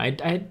don't know,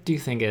 I do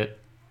think it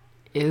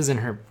is in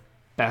her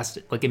best,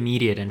 like,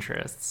 immediate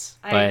interests.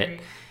 I agree.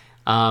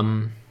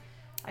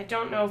 I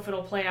don't know if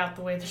it'll play out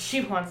the way that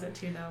she wants it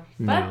to, though.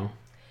 But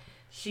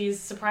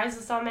she's surprised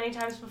us all many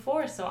times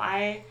before, so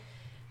I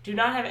do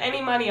not have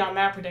any money on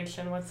that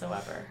prediction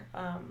whatsoever.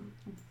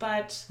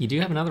 But you do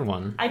have another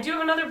one. I do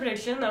have another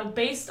prediction, though,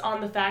 based on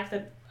the fact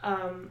that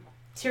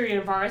Tyrion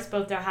and Varys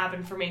both now have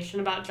information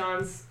about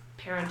Jon's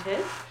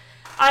parentage.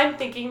 I'm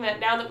thinking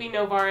that now that we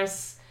know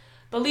Varys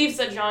believes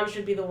that Jon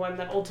should be the one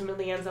that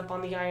ultimately ends up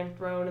on the Iron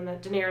Throne and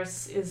that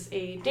Daenerys is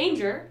a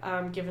danger,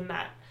 given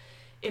that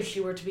if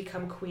she were to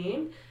become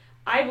queen,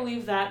 I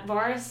believe that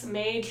Varys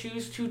may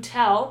choose to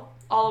tell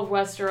all of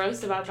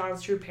Westeros about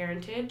Jon's true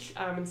parentage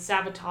and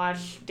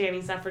sabotage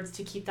Dany's efforts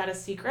to keep that a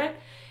secret.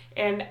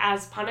 And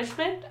as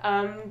punishment,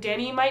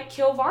 Dany might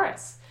kill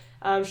Varys.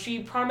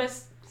 She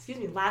promised,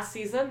 last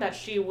season that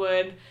she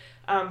would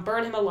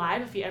burn him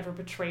alive if he ever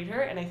betrayed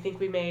her, and I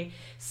think we may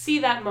see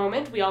that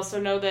moment. We also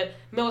know that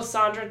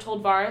Melisandre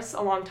told Varys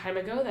a long time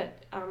ago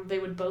that they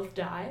would both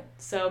die,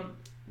 so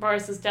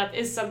Varys' death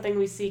is something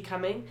we see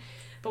coming.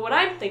 But what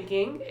I'm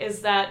thinking is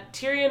that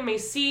Tyrion may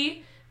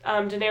see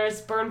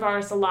Daenerys burn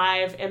Varys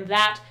alive, and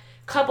that,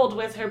 coupled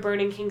with her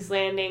burning King's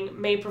Landing,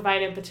 may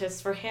provide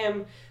impetus for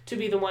him to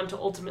be the one to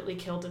ultimately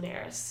kill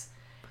Daenerys.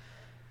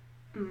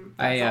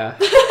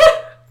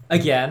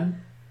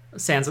 Again,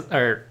 Sansa,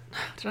 or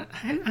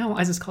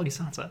I just called you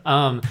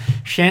Sansa.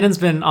 Shannon's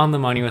been on the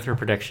money with her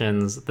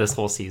predictions this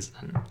whole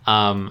season.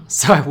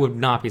 So I would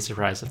not be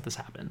surprised if this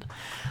happened.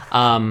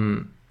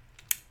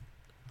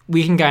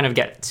 We can kind of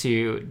get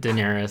to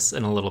Daenerys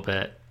in a little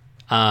bit.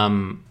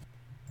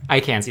 I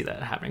can see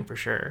that happening for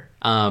sure.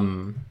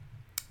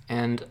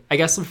 And I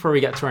guess before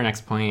we get to our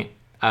next point,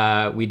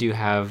 we do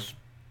have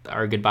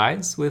our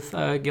goodbyes with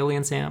Gilly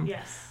and Sam.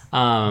 Yes.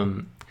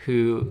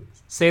 Who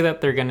say that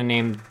they're going to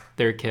name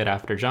their kid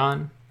after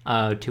Jon,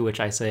 to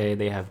which I say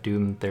they have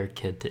doomed their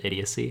kid to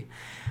idiocy.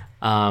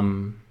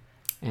 God,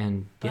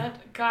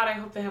 I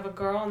hope they have a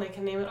girl and they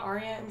can name it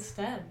Arya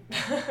instead.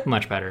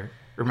 Much better.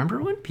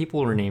 Remember when people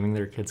were naming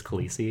their kids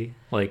Khaleesi,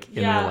 like,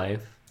 in real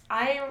life?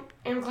 I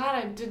am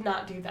glad I did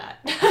not do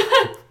that.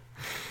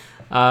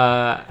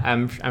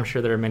 I'm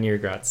sure there are many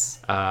regrets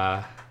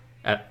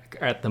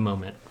at the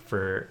moment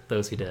for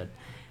those who did.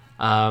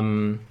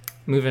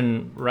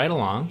 Moving right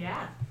along.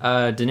 Yeah.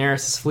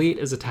 Daenerys' fleet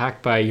is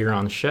attacked by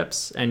Euron's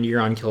ships, and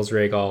Euron kills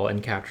Rhaegal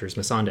and captures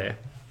Missandei.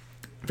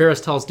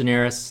 Varys tells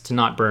Daenerys to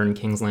not burn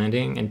King's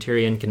Landing, and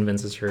Tyrion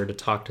convinces her to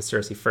talk to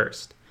Cersei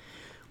first.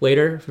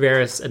 Later,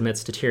 Varys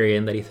admits to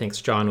Tyrion that he thinks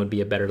Jon would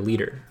be a better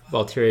leader,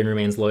 while Tyrion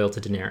remains loyal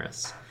to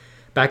Daenerys.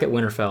 Back at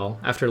Winterfell,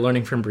 after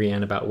learning from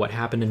Brienne about what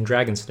happened in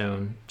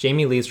Dragonstone,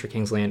 Jaime leaves for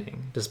King's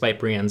Landing, despite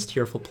Brienne's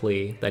tearful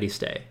plea that he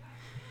stay.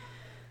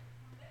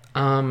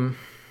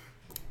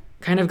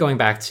 Kind of going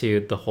back to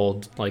the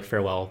whole, like,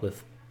 farewell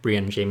with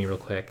Brienne and Jaime real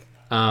quick.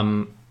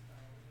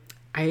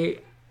 I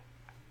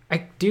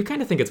do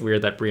kind of think it's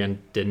weird that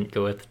Brienne didn't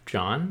go with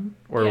Jon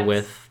or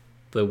with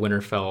the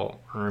Winterfell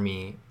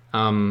army.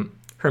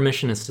 Her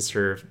mission is to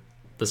serve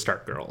the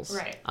Stark girls.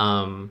 Right.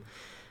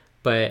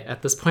 But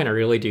at this point, I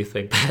really do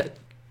think that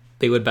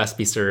they would best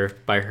be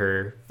served by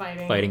her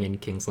fighting in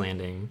King's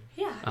Landing.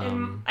 Yeah,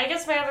 And I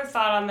guess my other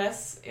thought on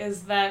this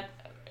is that,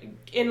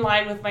 in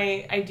line with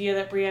my idea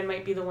that Brienne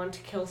might be the one to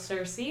kill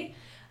Cersei,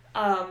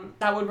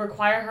 that would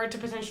require her to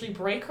potentially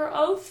break her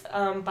oath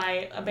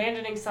by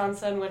abandoning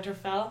Sansa in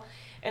Winterfell,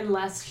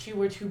 unless she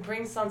were to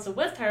bring Sansa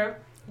with her,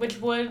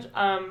 which would,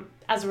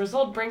 as a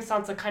result, bring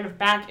Sansa kind of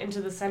back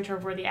into the center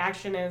of where the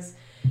action is.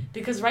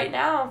 Because right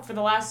now, for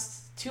the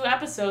last 2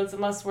 episodes,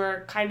 unless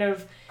we're kind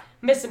of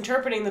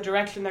misinterpreting the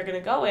direction they're going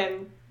to go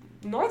in,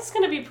 North's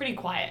going to be pretty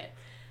quiet.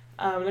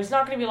 There's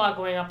not going to be a lot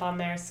going up on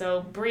there.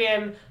 So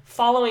Brienne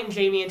following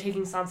Jaime and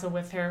taking Sansa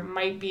with her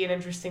might be an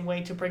interesting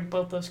way to bring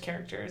both those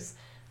characters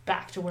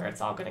back to where it's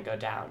all going to go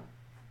down.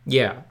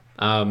 Yeah.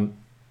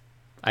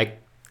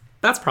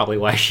 That's probably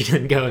why she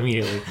didn't go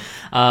immediately.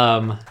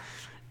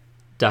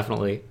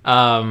 Definitely.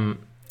 I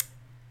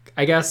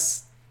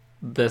guess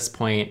this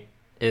point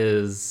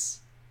is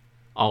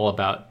all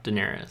about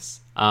Daenerys.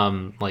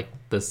 Like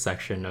this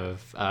section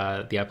of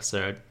the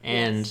episode.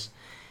 And Yes.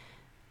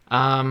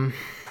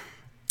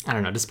 I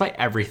don't know, despite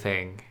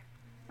everything,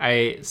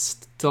 I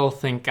still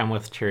think I'm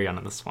with Tyrion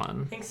on this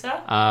one. Think so?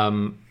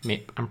 I'm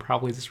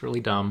probably just really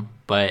dumb,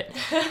 but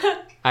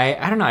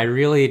I don't know, I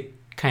really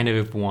kind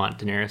of want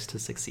Daenerys to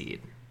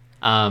succeed.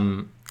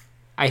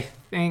 I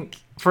think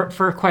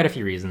for quite a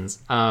few reasons.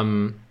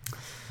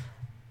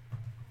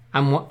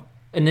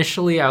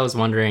 Initially I was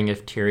wondering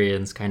if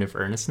Tyrion's kind of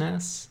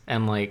earnestness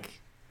and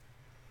like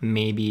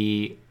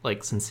maybe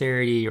like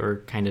sincerity or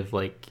kind of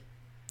like,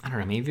 I don't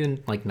know, maybe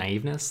even like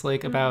naiveness,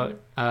 like about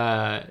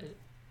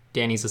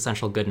Dany's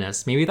essential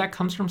goodness. Maybe that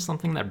comes from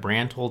something that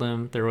Bran told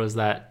him. There was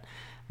that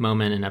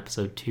moment in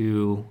episode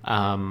 2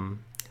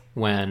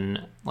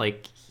 when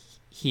like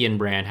he and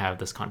Bran have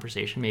this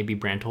conversation. Maybe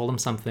Bran told him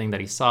something that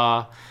he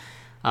saw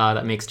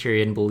that makes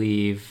Tyrion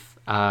believe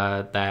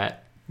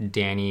that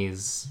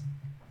Dany's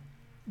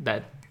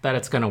that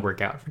it's going to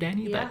work out for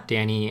Dany. Yeah. That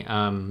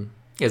Dany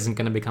isn't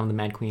going to become the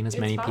Mad Queen, as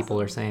many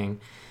people are saying.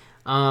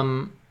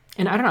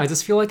 And I don't know, I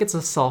just feel like it's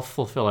a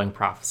self-fulfilling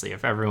prophecy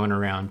if everyone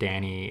around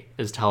Dany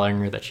is telling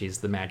her that she's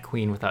the Mad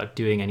Queen without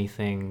doing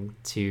anything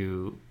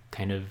to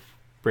kind of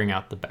bring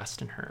out the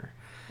best in her.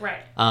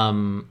 Right.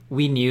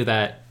 We knew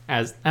that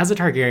as a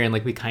Targaryen,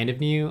 like we kind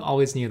of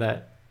always knew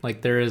that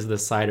like there is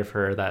this side of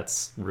her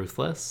that's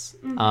ruthless,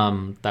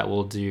 that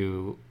will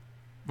do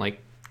like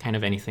kind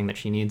of anything that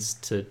she needs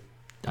to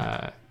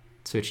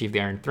achieve the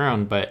Iron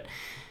Throne. But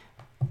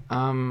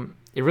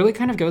it really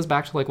kind of goes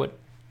back to like what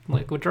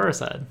Jorah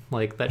said,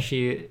 like that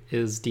she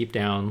is deep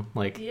down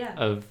like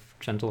of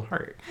gentle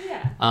heart.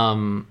 Yeah.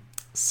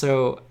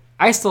 So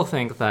I still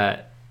think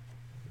that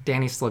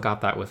Dany still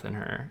got that within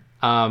her.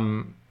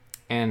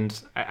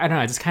 And I don't know,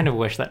 I just kind of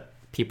wish that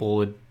people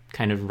would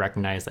kind of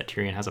recognize that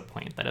Tyrion has a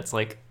point, that it's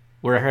like,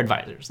 we're her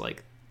advisors,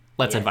 like,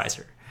 let's advise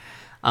her.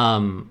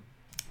 And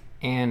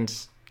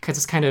because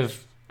it's kind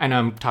of, I know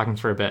I'm talking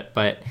for a bit,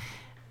 but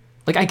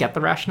like I get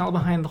the rationale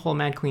behind the whole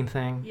Mad Queen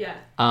thing. Yeah.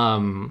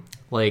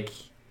 Like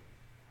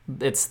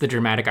it's the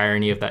dramatic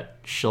irony of that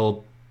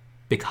she'll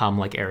become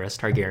like Aerys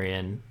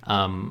Targaryen,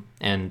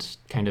 and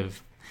kind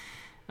of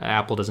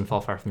apple doesn't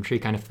fall far from the tree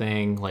kind of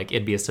thing. Like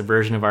it'd be a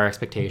subversion of our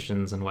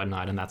expectations and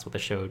whatnot, and that's what the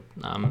show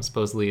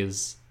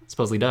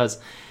supposedly does.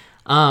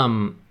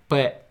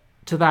 But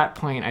to that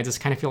point, I just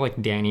kind of feel like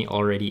Dany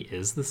already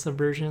is the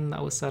subversion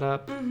that was set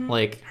up.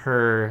 Like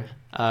her,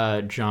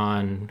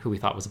 Jon, who we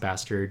thought was a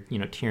bastard,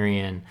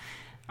 Tyrion,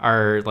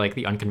 are like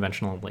the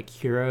unconventional like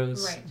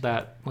heroes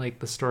that like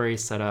the story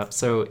set up.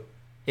 So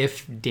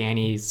if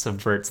Dany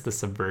subverts the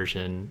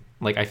subversion,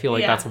 like I feel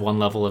like that's one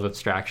level of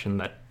abstraction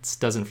that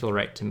doesn't feel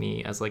right to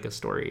me as like a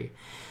story.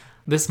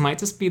 This might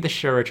just be the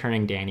show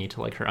returning Dany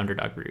to like her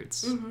underdog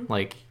roots.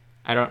 Like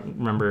I don't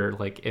remember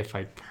like if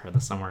I heard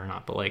this somewhere or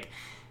not, but like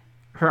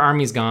her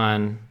army's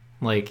gone.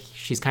 Like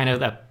she's kind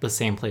of at the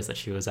same place that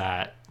she was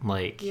at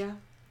like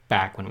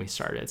back when we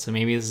started. So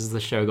maybe this is the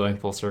show going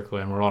full circle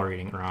and we're all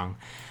reading it wrong.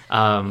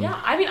 I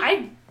mean,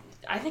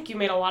 I think you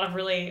made a lot of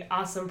really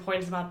awesome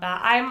points about that.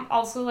 I'm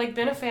also like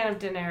been a fan of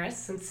Daenerys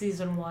since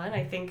season 1.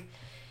 I think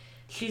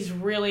she's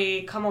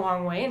really come a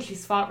long way and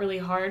she's fought really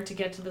hard to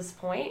get to this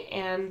point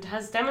and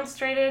has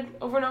demonstrated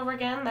over and over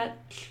again that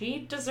she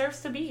deserves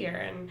to be here.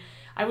 And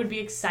I would be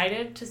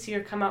excited to see her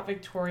come out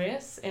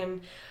victorious.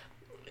 And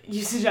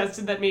you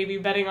suggested that maybe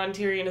betting on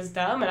Tyrion is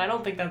dumb, and I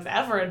don't think that's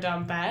ever a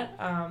dumb bet,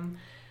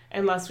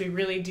 unless we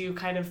really do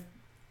kind of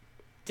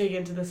dig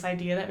into this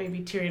idea that maybe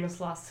Tyrion has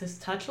lost his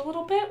touch a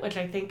little bit, which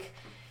I think,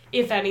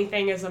 if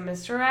anything, is a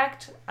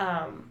misdirect.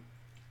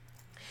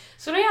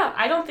 So yeah,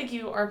 I don't think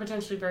you are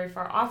potentially very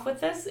far off with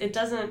this. It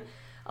doesn't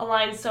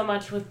align so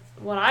much with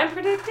what I'm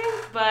predicting,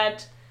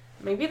 but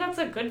maybe that's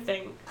a good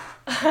thing.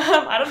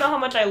 I don't know how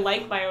much I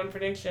like my own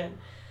prediction,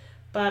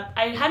 but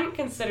I hadn't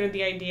considered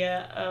the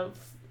idea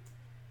of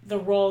the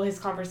role his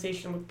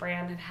conversation with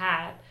Bran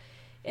had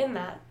in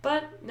that.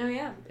 But no,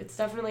 yeah, it's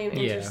definitely an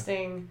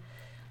interesting...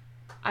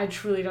 I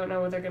truly don't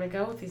know where they're going to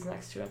go with these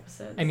next 2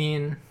 episodes. I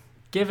mean,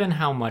 given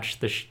how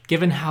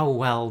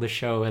well the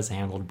show has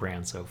handled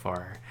Bran so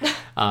far,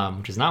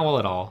 which is not well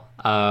at all,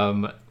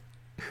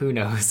 who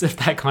knows if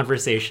that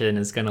conversation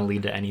is going to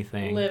lead to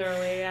anything.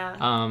 Literally, yeah.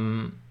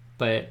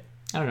 But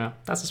I don't know.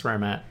 That's just where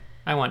I'm at.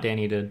 I want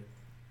Dany to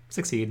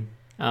succeed.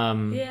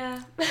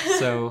 Yeah.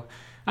 So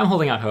I'm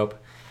holding out hope.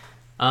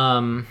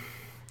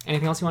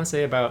 Anything else you want to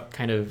say about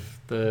kind of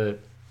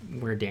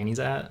where Dany's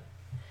at?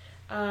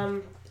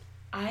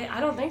 I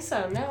don't think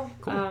so, no.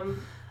 Cool.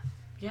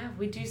 Yeah,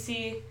 we do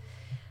see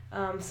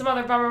some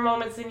other bummer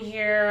moments in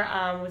here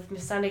with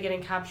Missandei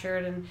getting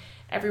captured and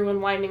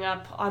everyone winding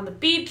up on the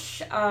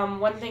beach.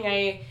 One thing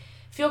I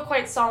feel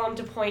quite solemn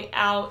to point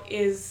out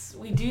is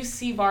we do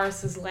see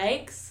Varys's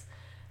legs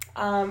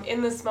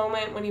in this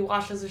moment when he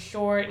washes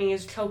ashore and he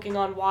is choking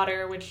on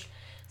water, which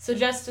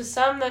suggests to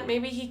some that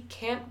maybe he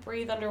can't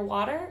breathe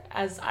underwater,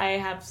 as I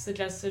have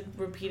suggested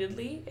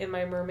repeatedly in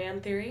my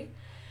merman theory.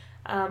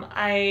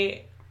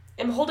 I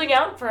am holding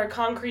out for a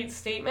concrete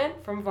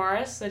statement from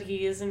Varys that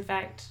he is in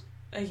fact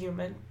a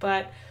human,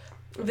 but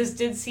this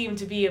did seem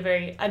to be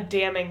a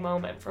damning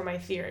moment for my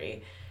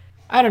theory.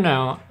 I don't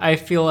know. I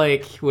feel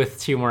like with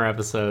 2 more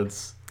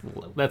episodes,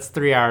 that's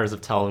 3 hours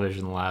of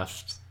television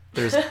left.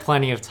 There's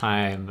plenty of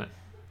time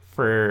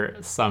for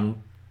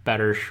some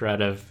better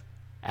shred of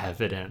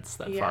evidence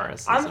that Varys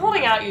is I'm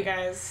holding out, you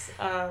guys.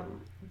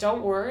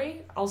 Don't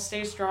worry. I'll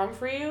stay strong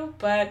for you,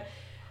 but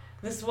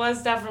this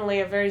was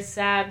definitely a very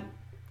sad,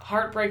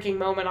 heartbreaking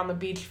moment on the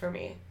beach for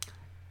me.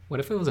 What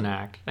if it was an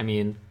act? I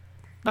mean,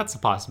 that's a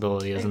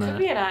possibility, isn't it? It could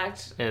be an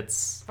act.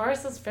 It's...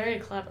 Varys is very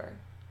clever.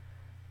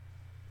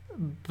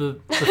 The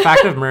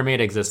fact of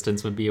mermaid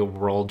existence would be a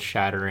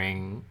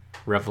world-shattering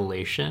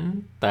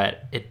revelation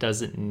that it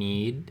doesn't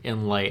need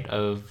in light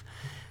of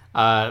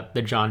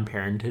the Jon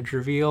parentage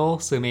reveal.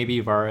 So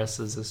maybe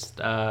Varys is just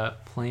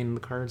playing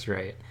the cards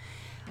right.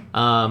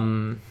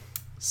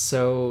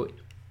 So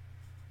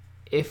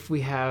if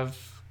we have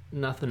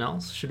nothing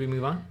else, should we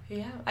move on?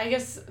 Yeah, I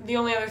guess the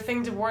only other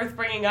thing worth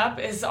bringing up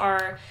is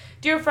our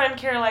dear friend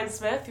Caroline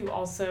Smith, who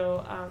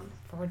also,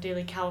 for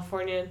Daily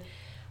Californian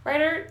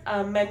writer,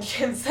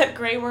 mentions that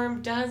Grey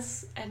Worm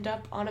does end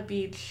up on a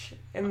beach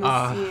in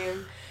this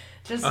scene.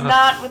 Just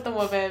not with the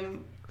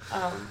woman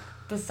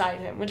beside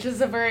him, which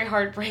is a very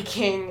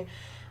heartbreaking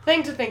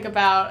thing to think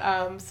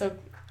about.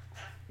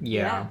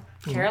 Yeah,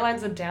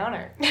 Caroline's a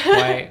downer.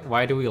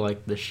 Why do we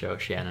like this show,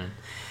 Shannon?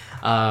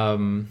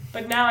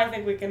 But now I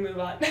think we can move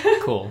on.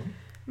 Cool.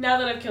 Now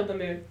that I've killed the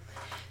mood.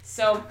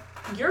 So,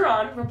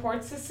 Euron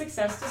reports his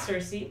success to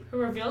Cersei, who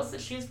reveals that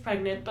she is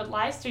pregnant but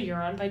lies to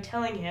Euron by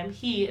telling him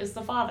he is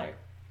the father.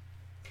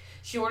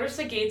 She orders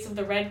the gates of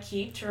the Red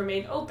Keep to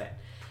remain open,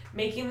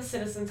 making the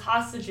citizens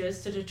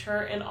hostages to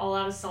deter an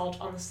all-out assault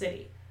on the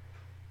city.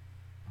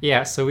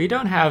 Yeah, so we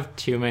don't have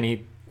too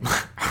many...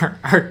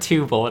 our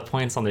 2 bullet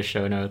points on the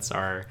show notes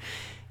are...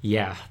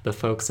 Yeah, the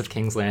folks of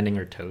King's Landing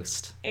are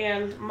toast.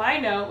 And my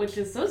note, which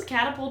is those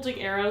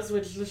catapulting arrows,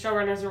 which the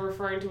showrunners are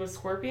referring to as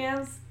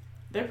scorpions,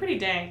 they're pretty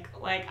dank.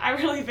 Like, I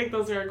really think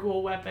those are a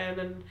cool weapon,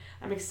 and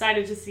I'm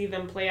excited to see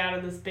them play out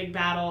in this big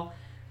battle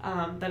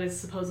that is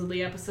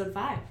supposedly episode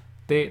 5.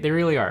 They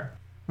really are.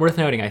 Worth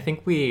noting, I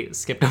think we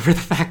skipped over the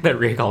fact that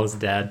Rhaegal is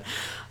dead.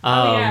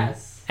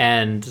 Yes.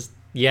 And,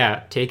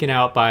 yeah, taken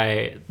out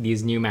by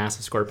these new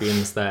massive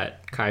scorpions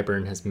that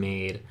Qyburn has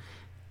made.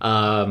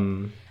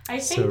 I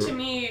think, to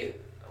me,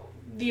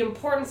 the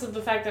importance of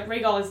the fact that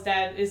Rhaegal is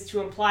dead is to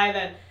imply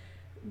that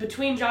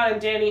between Jon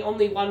and Dany,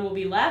 only one will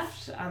be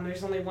left.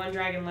 There's only one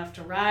dragon left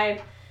to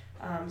ride.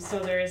 So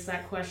there is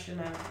that question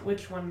of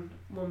which one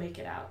will make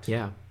it out.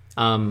 Yeah.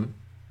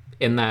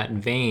 In that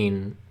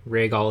vein,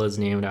 Rhaegal is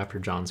named after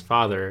Jon's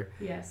father.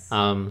 Yes.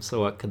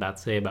 So what could that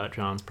say about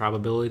Jon's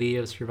probability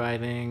of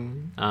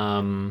surviving?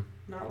 Not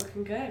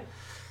looking good.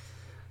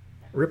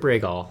 Rip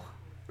Rhaegal.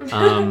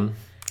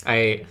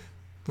 I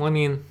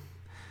mean...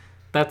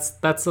 That's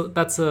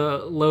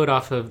a load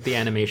off of the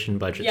animation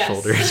budget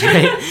shoulders,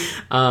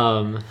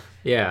 right?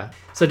 Yeah.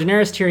 So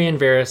Daenerys, Tyrion,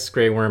 Varys,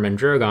 Grey Worm, and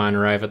Drogon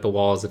arrive at the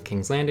walls of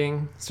King's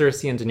Landing.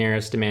 Cersei and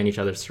Daenerys demand each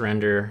other's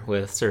surrender,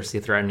 with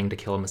Cersei threatening to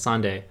kill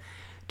Missandei.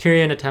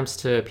 Tyrion attempts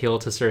to appeal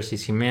to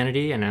Cersei's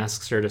humanity and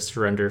asks her to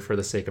surrender for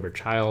the sake of her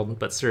child,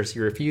 but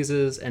Cersei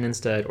refuses and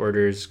instead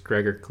orders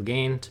Gregor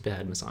Clegane to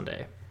behead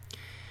Missandei.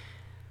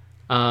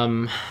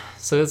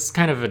 So it's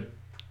kind of a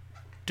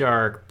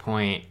dark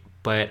point,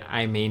 but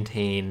I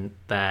maintain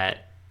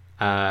that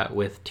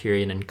with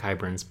Tyrion and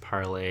Qyburn's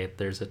parlay,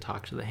 there's a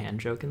talk to the hand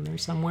joke in there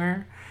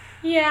somewhere.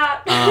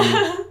 Yeah.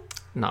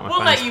 Not my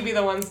We'll let you be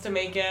the ones to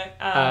make it.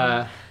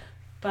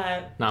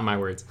 But not my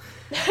words.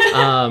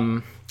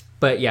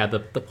 But yeah, the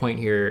point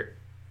here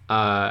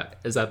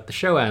is that the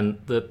show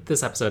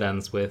this episode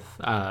ends with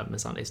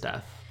Missandei's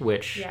death,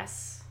 which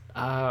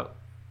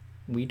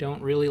we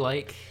don't really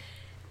like.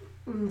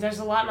 There's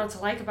a lot not to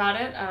like about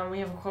it. We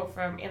have a quote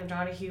from Anna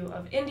Donahue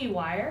of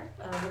IndieWire,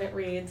 and it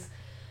reads,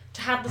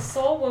 "To have the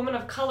sole woman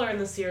of color in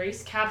the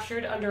series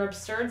captured under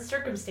absurd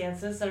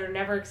circumstances that are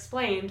never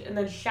explained and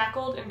then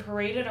shackled and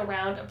paraded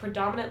around a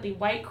predominantly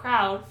white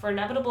crowd for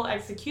inevitable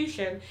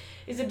execution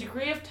is a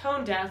degree of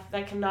tone deaf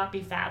that cannot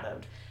be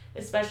fathomed,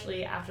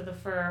 especially after the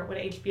fur when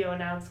HBO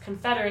announced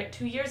Confederate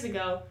 2 years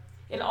ago,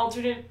 an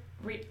alternate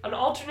an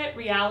alternate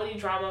reality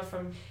drama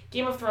from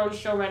Game of Thrones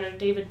showrunner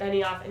David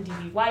Benioff and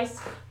D.B. Weiss,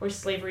 where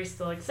slavery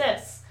still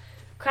exists.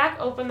 Crack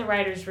open the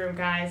writer's room,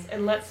 guys,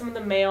 and let some of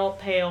the male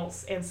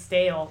pails and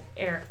stale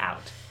air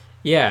out.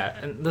 Yeah,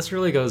 and this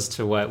really goes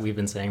to what we've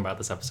been saying about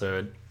this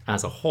episode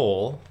as a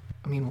whole.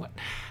 I mean, what...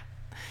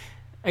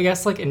 I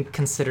guess, like, in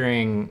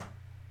considering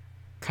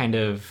kind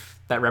of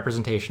that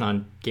representation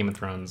on Game of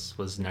Thrones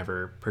was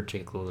never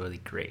particularly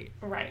great.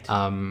 Right.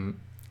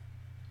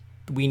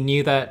 We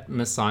knew that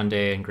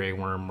Missandei and Grey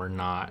Worm were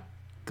not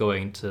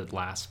going to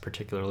last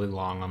particularly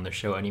long on the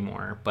show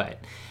anymore, but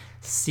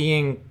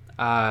seeing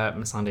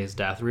Missandei's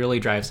death really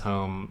drives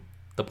home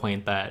the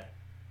point that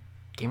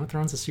Game of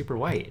Thrones is super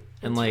white.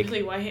 And, it's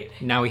really white.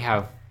 Now we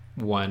have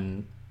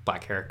one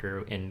black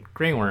character in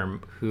Grey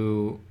Worm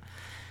who,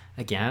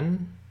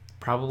 again,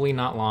 probably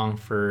not long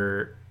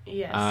for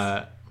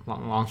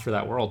long for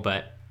that world,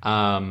 but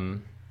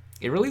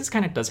it really just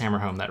kind of does hammer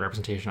home that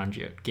representation on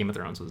Game of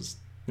Thrones was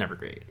never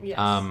great. Yes.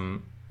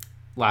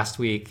 Last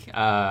week,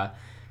 there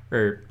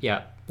was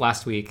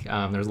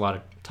a lot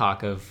of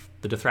talk of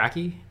the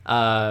Dothraki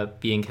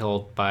being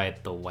killed by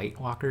the White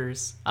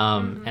Walkers,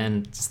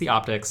 and just the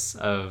optics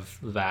of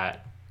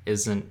that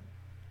isn't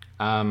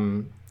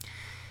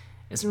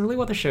really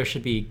what the show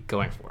should be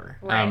going for.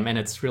 Right. And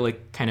it's really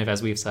kind of,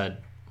 as we've said,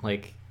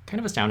 like kind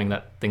of astounding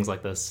that things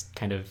like this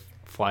kind of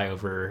fly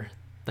over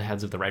the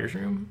heads of the writers'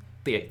 room,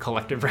 the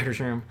collective writers'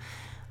 room.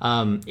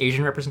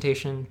 Asian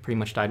representation pretty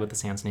much died with the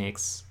Sand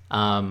Snakes.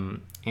 And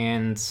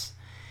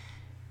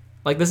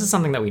like, this is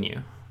something that we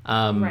knew,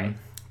 right.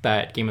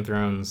 that Game of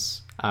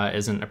Thrones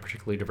isn't a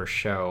particularly diverse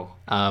show,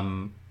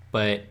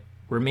 but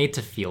we're made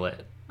to feel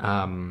it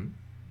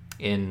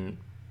in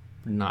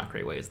not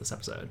great ways this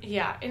episode.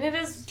 Yeah, and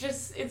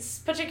it's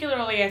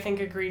particularly, I think,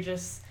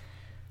 egregious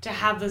to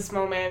have this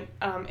moment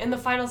in the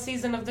final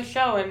season of the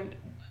show, and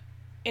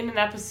in an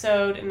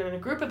episode, and in a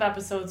group of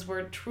episodes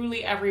where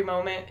truly every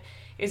moment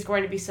is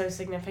going to be so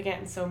significant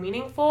and so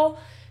meaningful,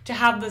 to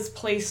have this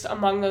placed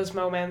among those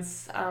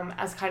moments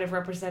as kind of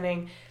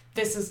representing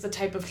this is the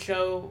type of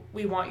show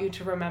we want you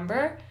to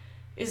remember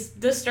is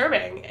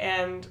disturbing.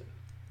 And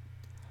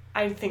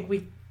I think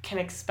we can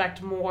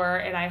expect more,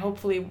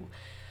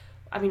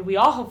 and we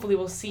all hopefully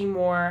will see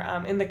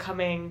more in the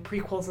coming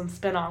prequels and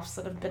spin-offs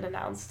that have been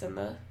announced in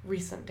the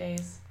recent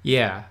days.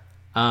 Yeah.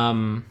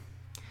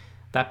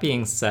 That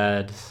being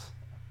said,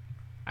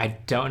 I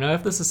don't know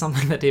if this is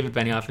something that David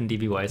Benioff and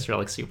D.B. Weiss are,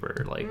 like,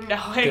 super, like, no,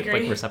 I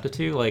agree. Like, receptive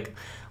to. Like,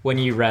 when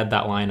you read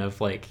that line of,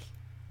 like,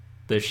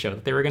 the show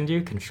that they were going to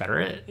do,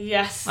 Confederate.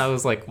 Yes. I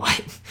was like,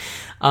 what?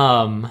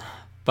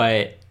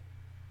 But,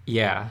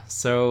 yeah,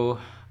 so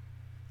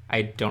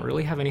I don't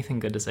really have anything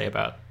good to say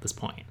about this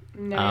point.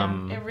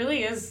 No, it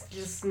really is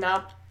just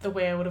not the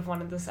way I would have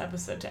wanted this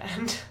episode to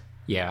end.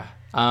 Yeah.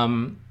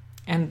 And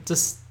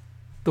just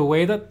the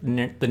way that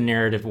the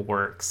narrative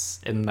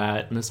works, in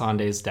that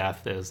Missandei's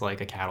death is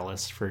like a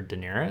catalyst for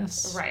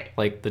Daenerys. Right.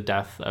 Like, the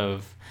death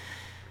of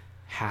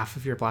half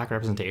of your black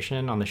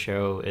representation on the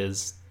show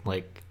is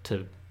like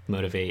to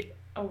motivate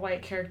a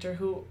white character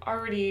who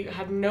already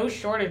had no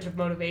shortage of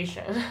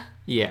motivation.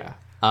 Yeah.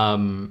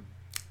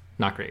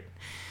 Not great.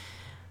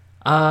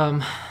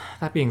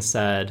 That being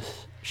said,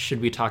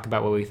 should we talk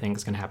about what we think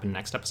is going to happen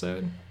next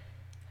episode?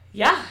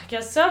 Yeah, I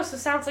guess so. So it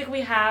sounds like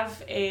we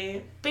have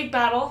a big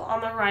battle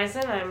on the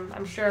horizon.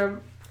 I'm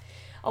sure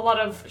a lot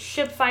of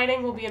ship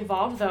fighting will be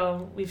involved,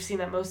 though we've seen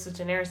that most of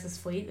Daenerys'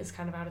 fleet is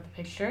kind of out of the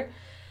picture.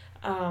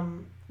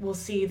 We'll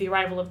see the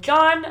arrival of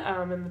Jon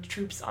and the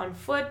troops on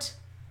foot.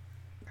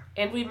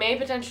 And we may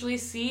potentially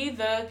see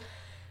the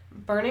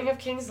burning of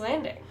King's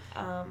Landing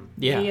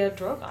via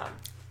Drogon.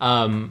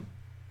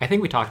 I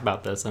think we talked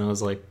about this, and it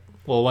was like,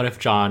 well, what if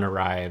Jon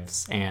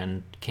arrives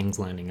and King's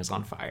Landing is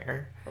on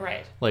fire?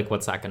 Right. Like,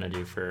 what's that going to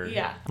do for,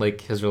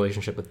 like, his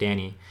relationship with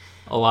Dany?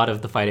 A lot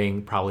of the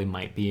fighting probably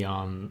might be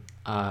on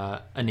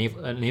a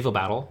naval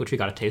battle, which we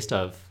got a taste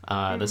of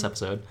this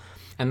episode.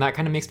 And that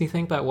kind of makes me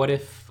think that what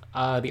if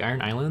the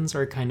Iron Islands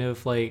are kind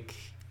of like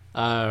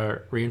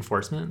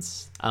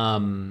reinforcements?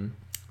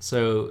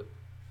 So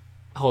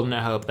holding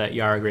out hope that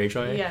Yara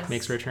Greyjoy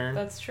makes a return.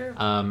 That's true.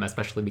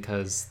 Especially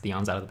because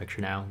Theon's out of the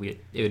picture now. It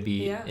would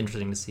be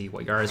interesting to see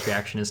what Yara's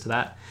reaction is to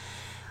that.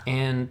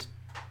 And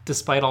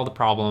despite all the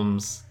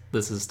problems,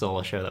 this is still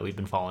a show that we've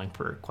been following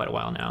for quite a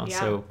while now. Yeah.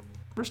 So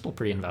we're still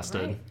pretty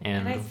invested. Right.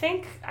 And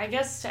I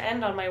guess to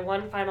end on my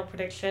one final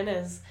prediction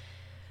is,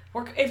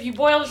 if you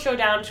boil the show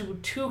down to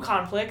two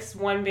conflicts,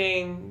 one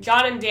being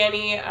Jon and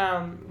Dany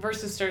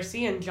versus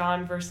Cersei, and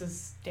Jon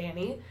versus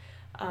Dany,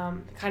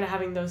 kind of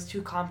having those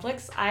two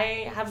conflicts,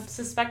 I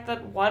suspect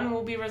that one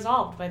will be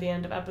resolved by the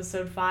end of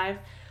episode 5,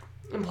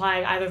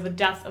 implying either the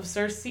death of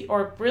Cersei,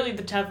 or really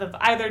the death of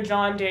either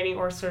Jon, Dany,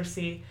 or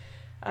Cersei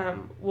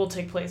will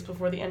take place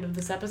before the end of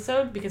this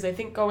episode, because I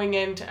think going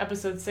into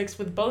episode 6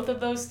 with both of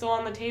those still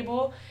on the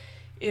table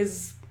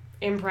is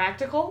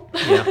impractical.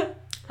 Yeah.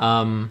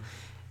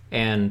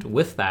 And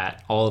with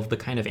that, all of the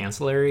kind of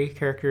ancillary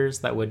characters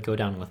that would go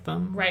down with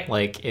them. Right.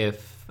 Like,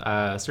 if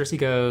Cersei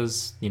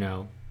goes,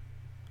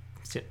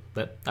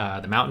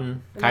 the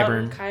mountain,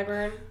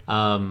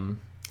 Qyburn,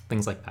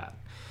 things like that.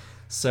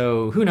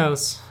 So who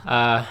knows?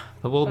 But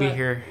we'll be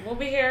here. We'll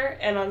be here,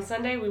 and on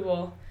Sunday we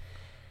will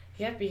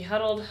be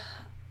huddled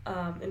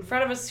in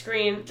front of a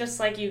screen, just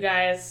like you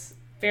guys.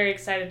 Very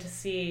excited to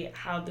see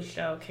how the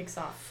show kicks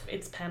off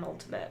its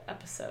penultimate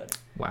episode.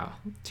 Wow.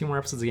 2 more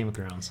episodes of Game of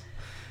Thrones.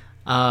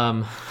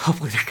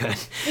 Hopefully they're good.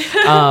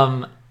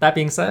 That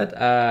being said,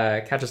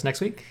 catch us next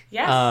week.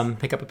 Yes.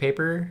 Pick up a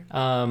paper.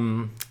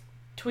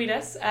 Tweet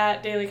us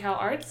at Daily Cal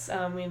Arts.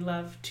 We'd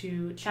love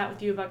to chat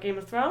with you about Game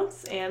of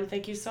Thrones, and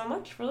thank you so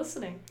much for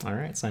listening. All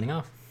right, signing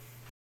off.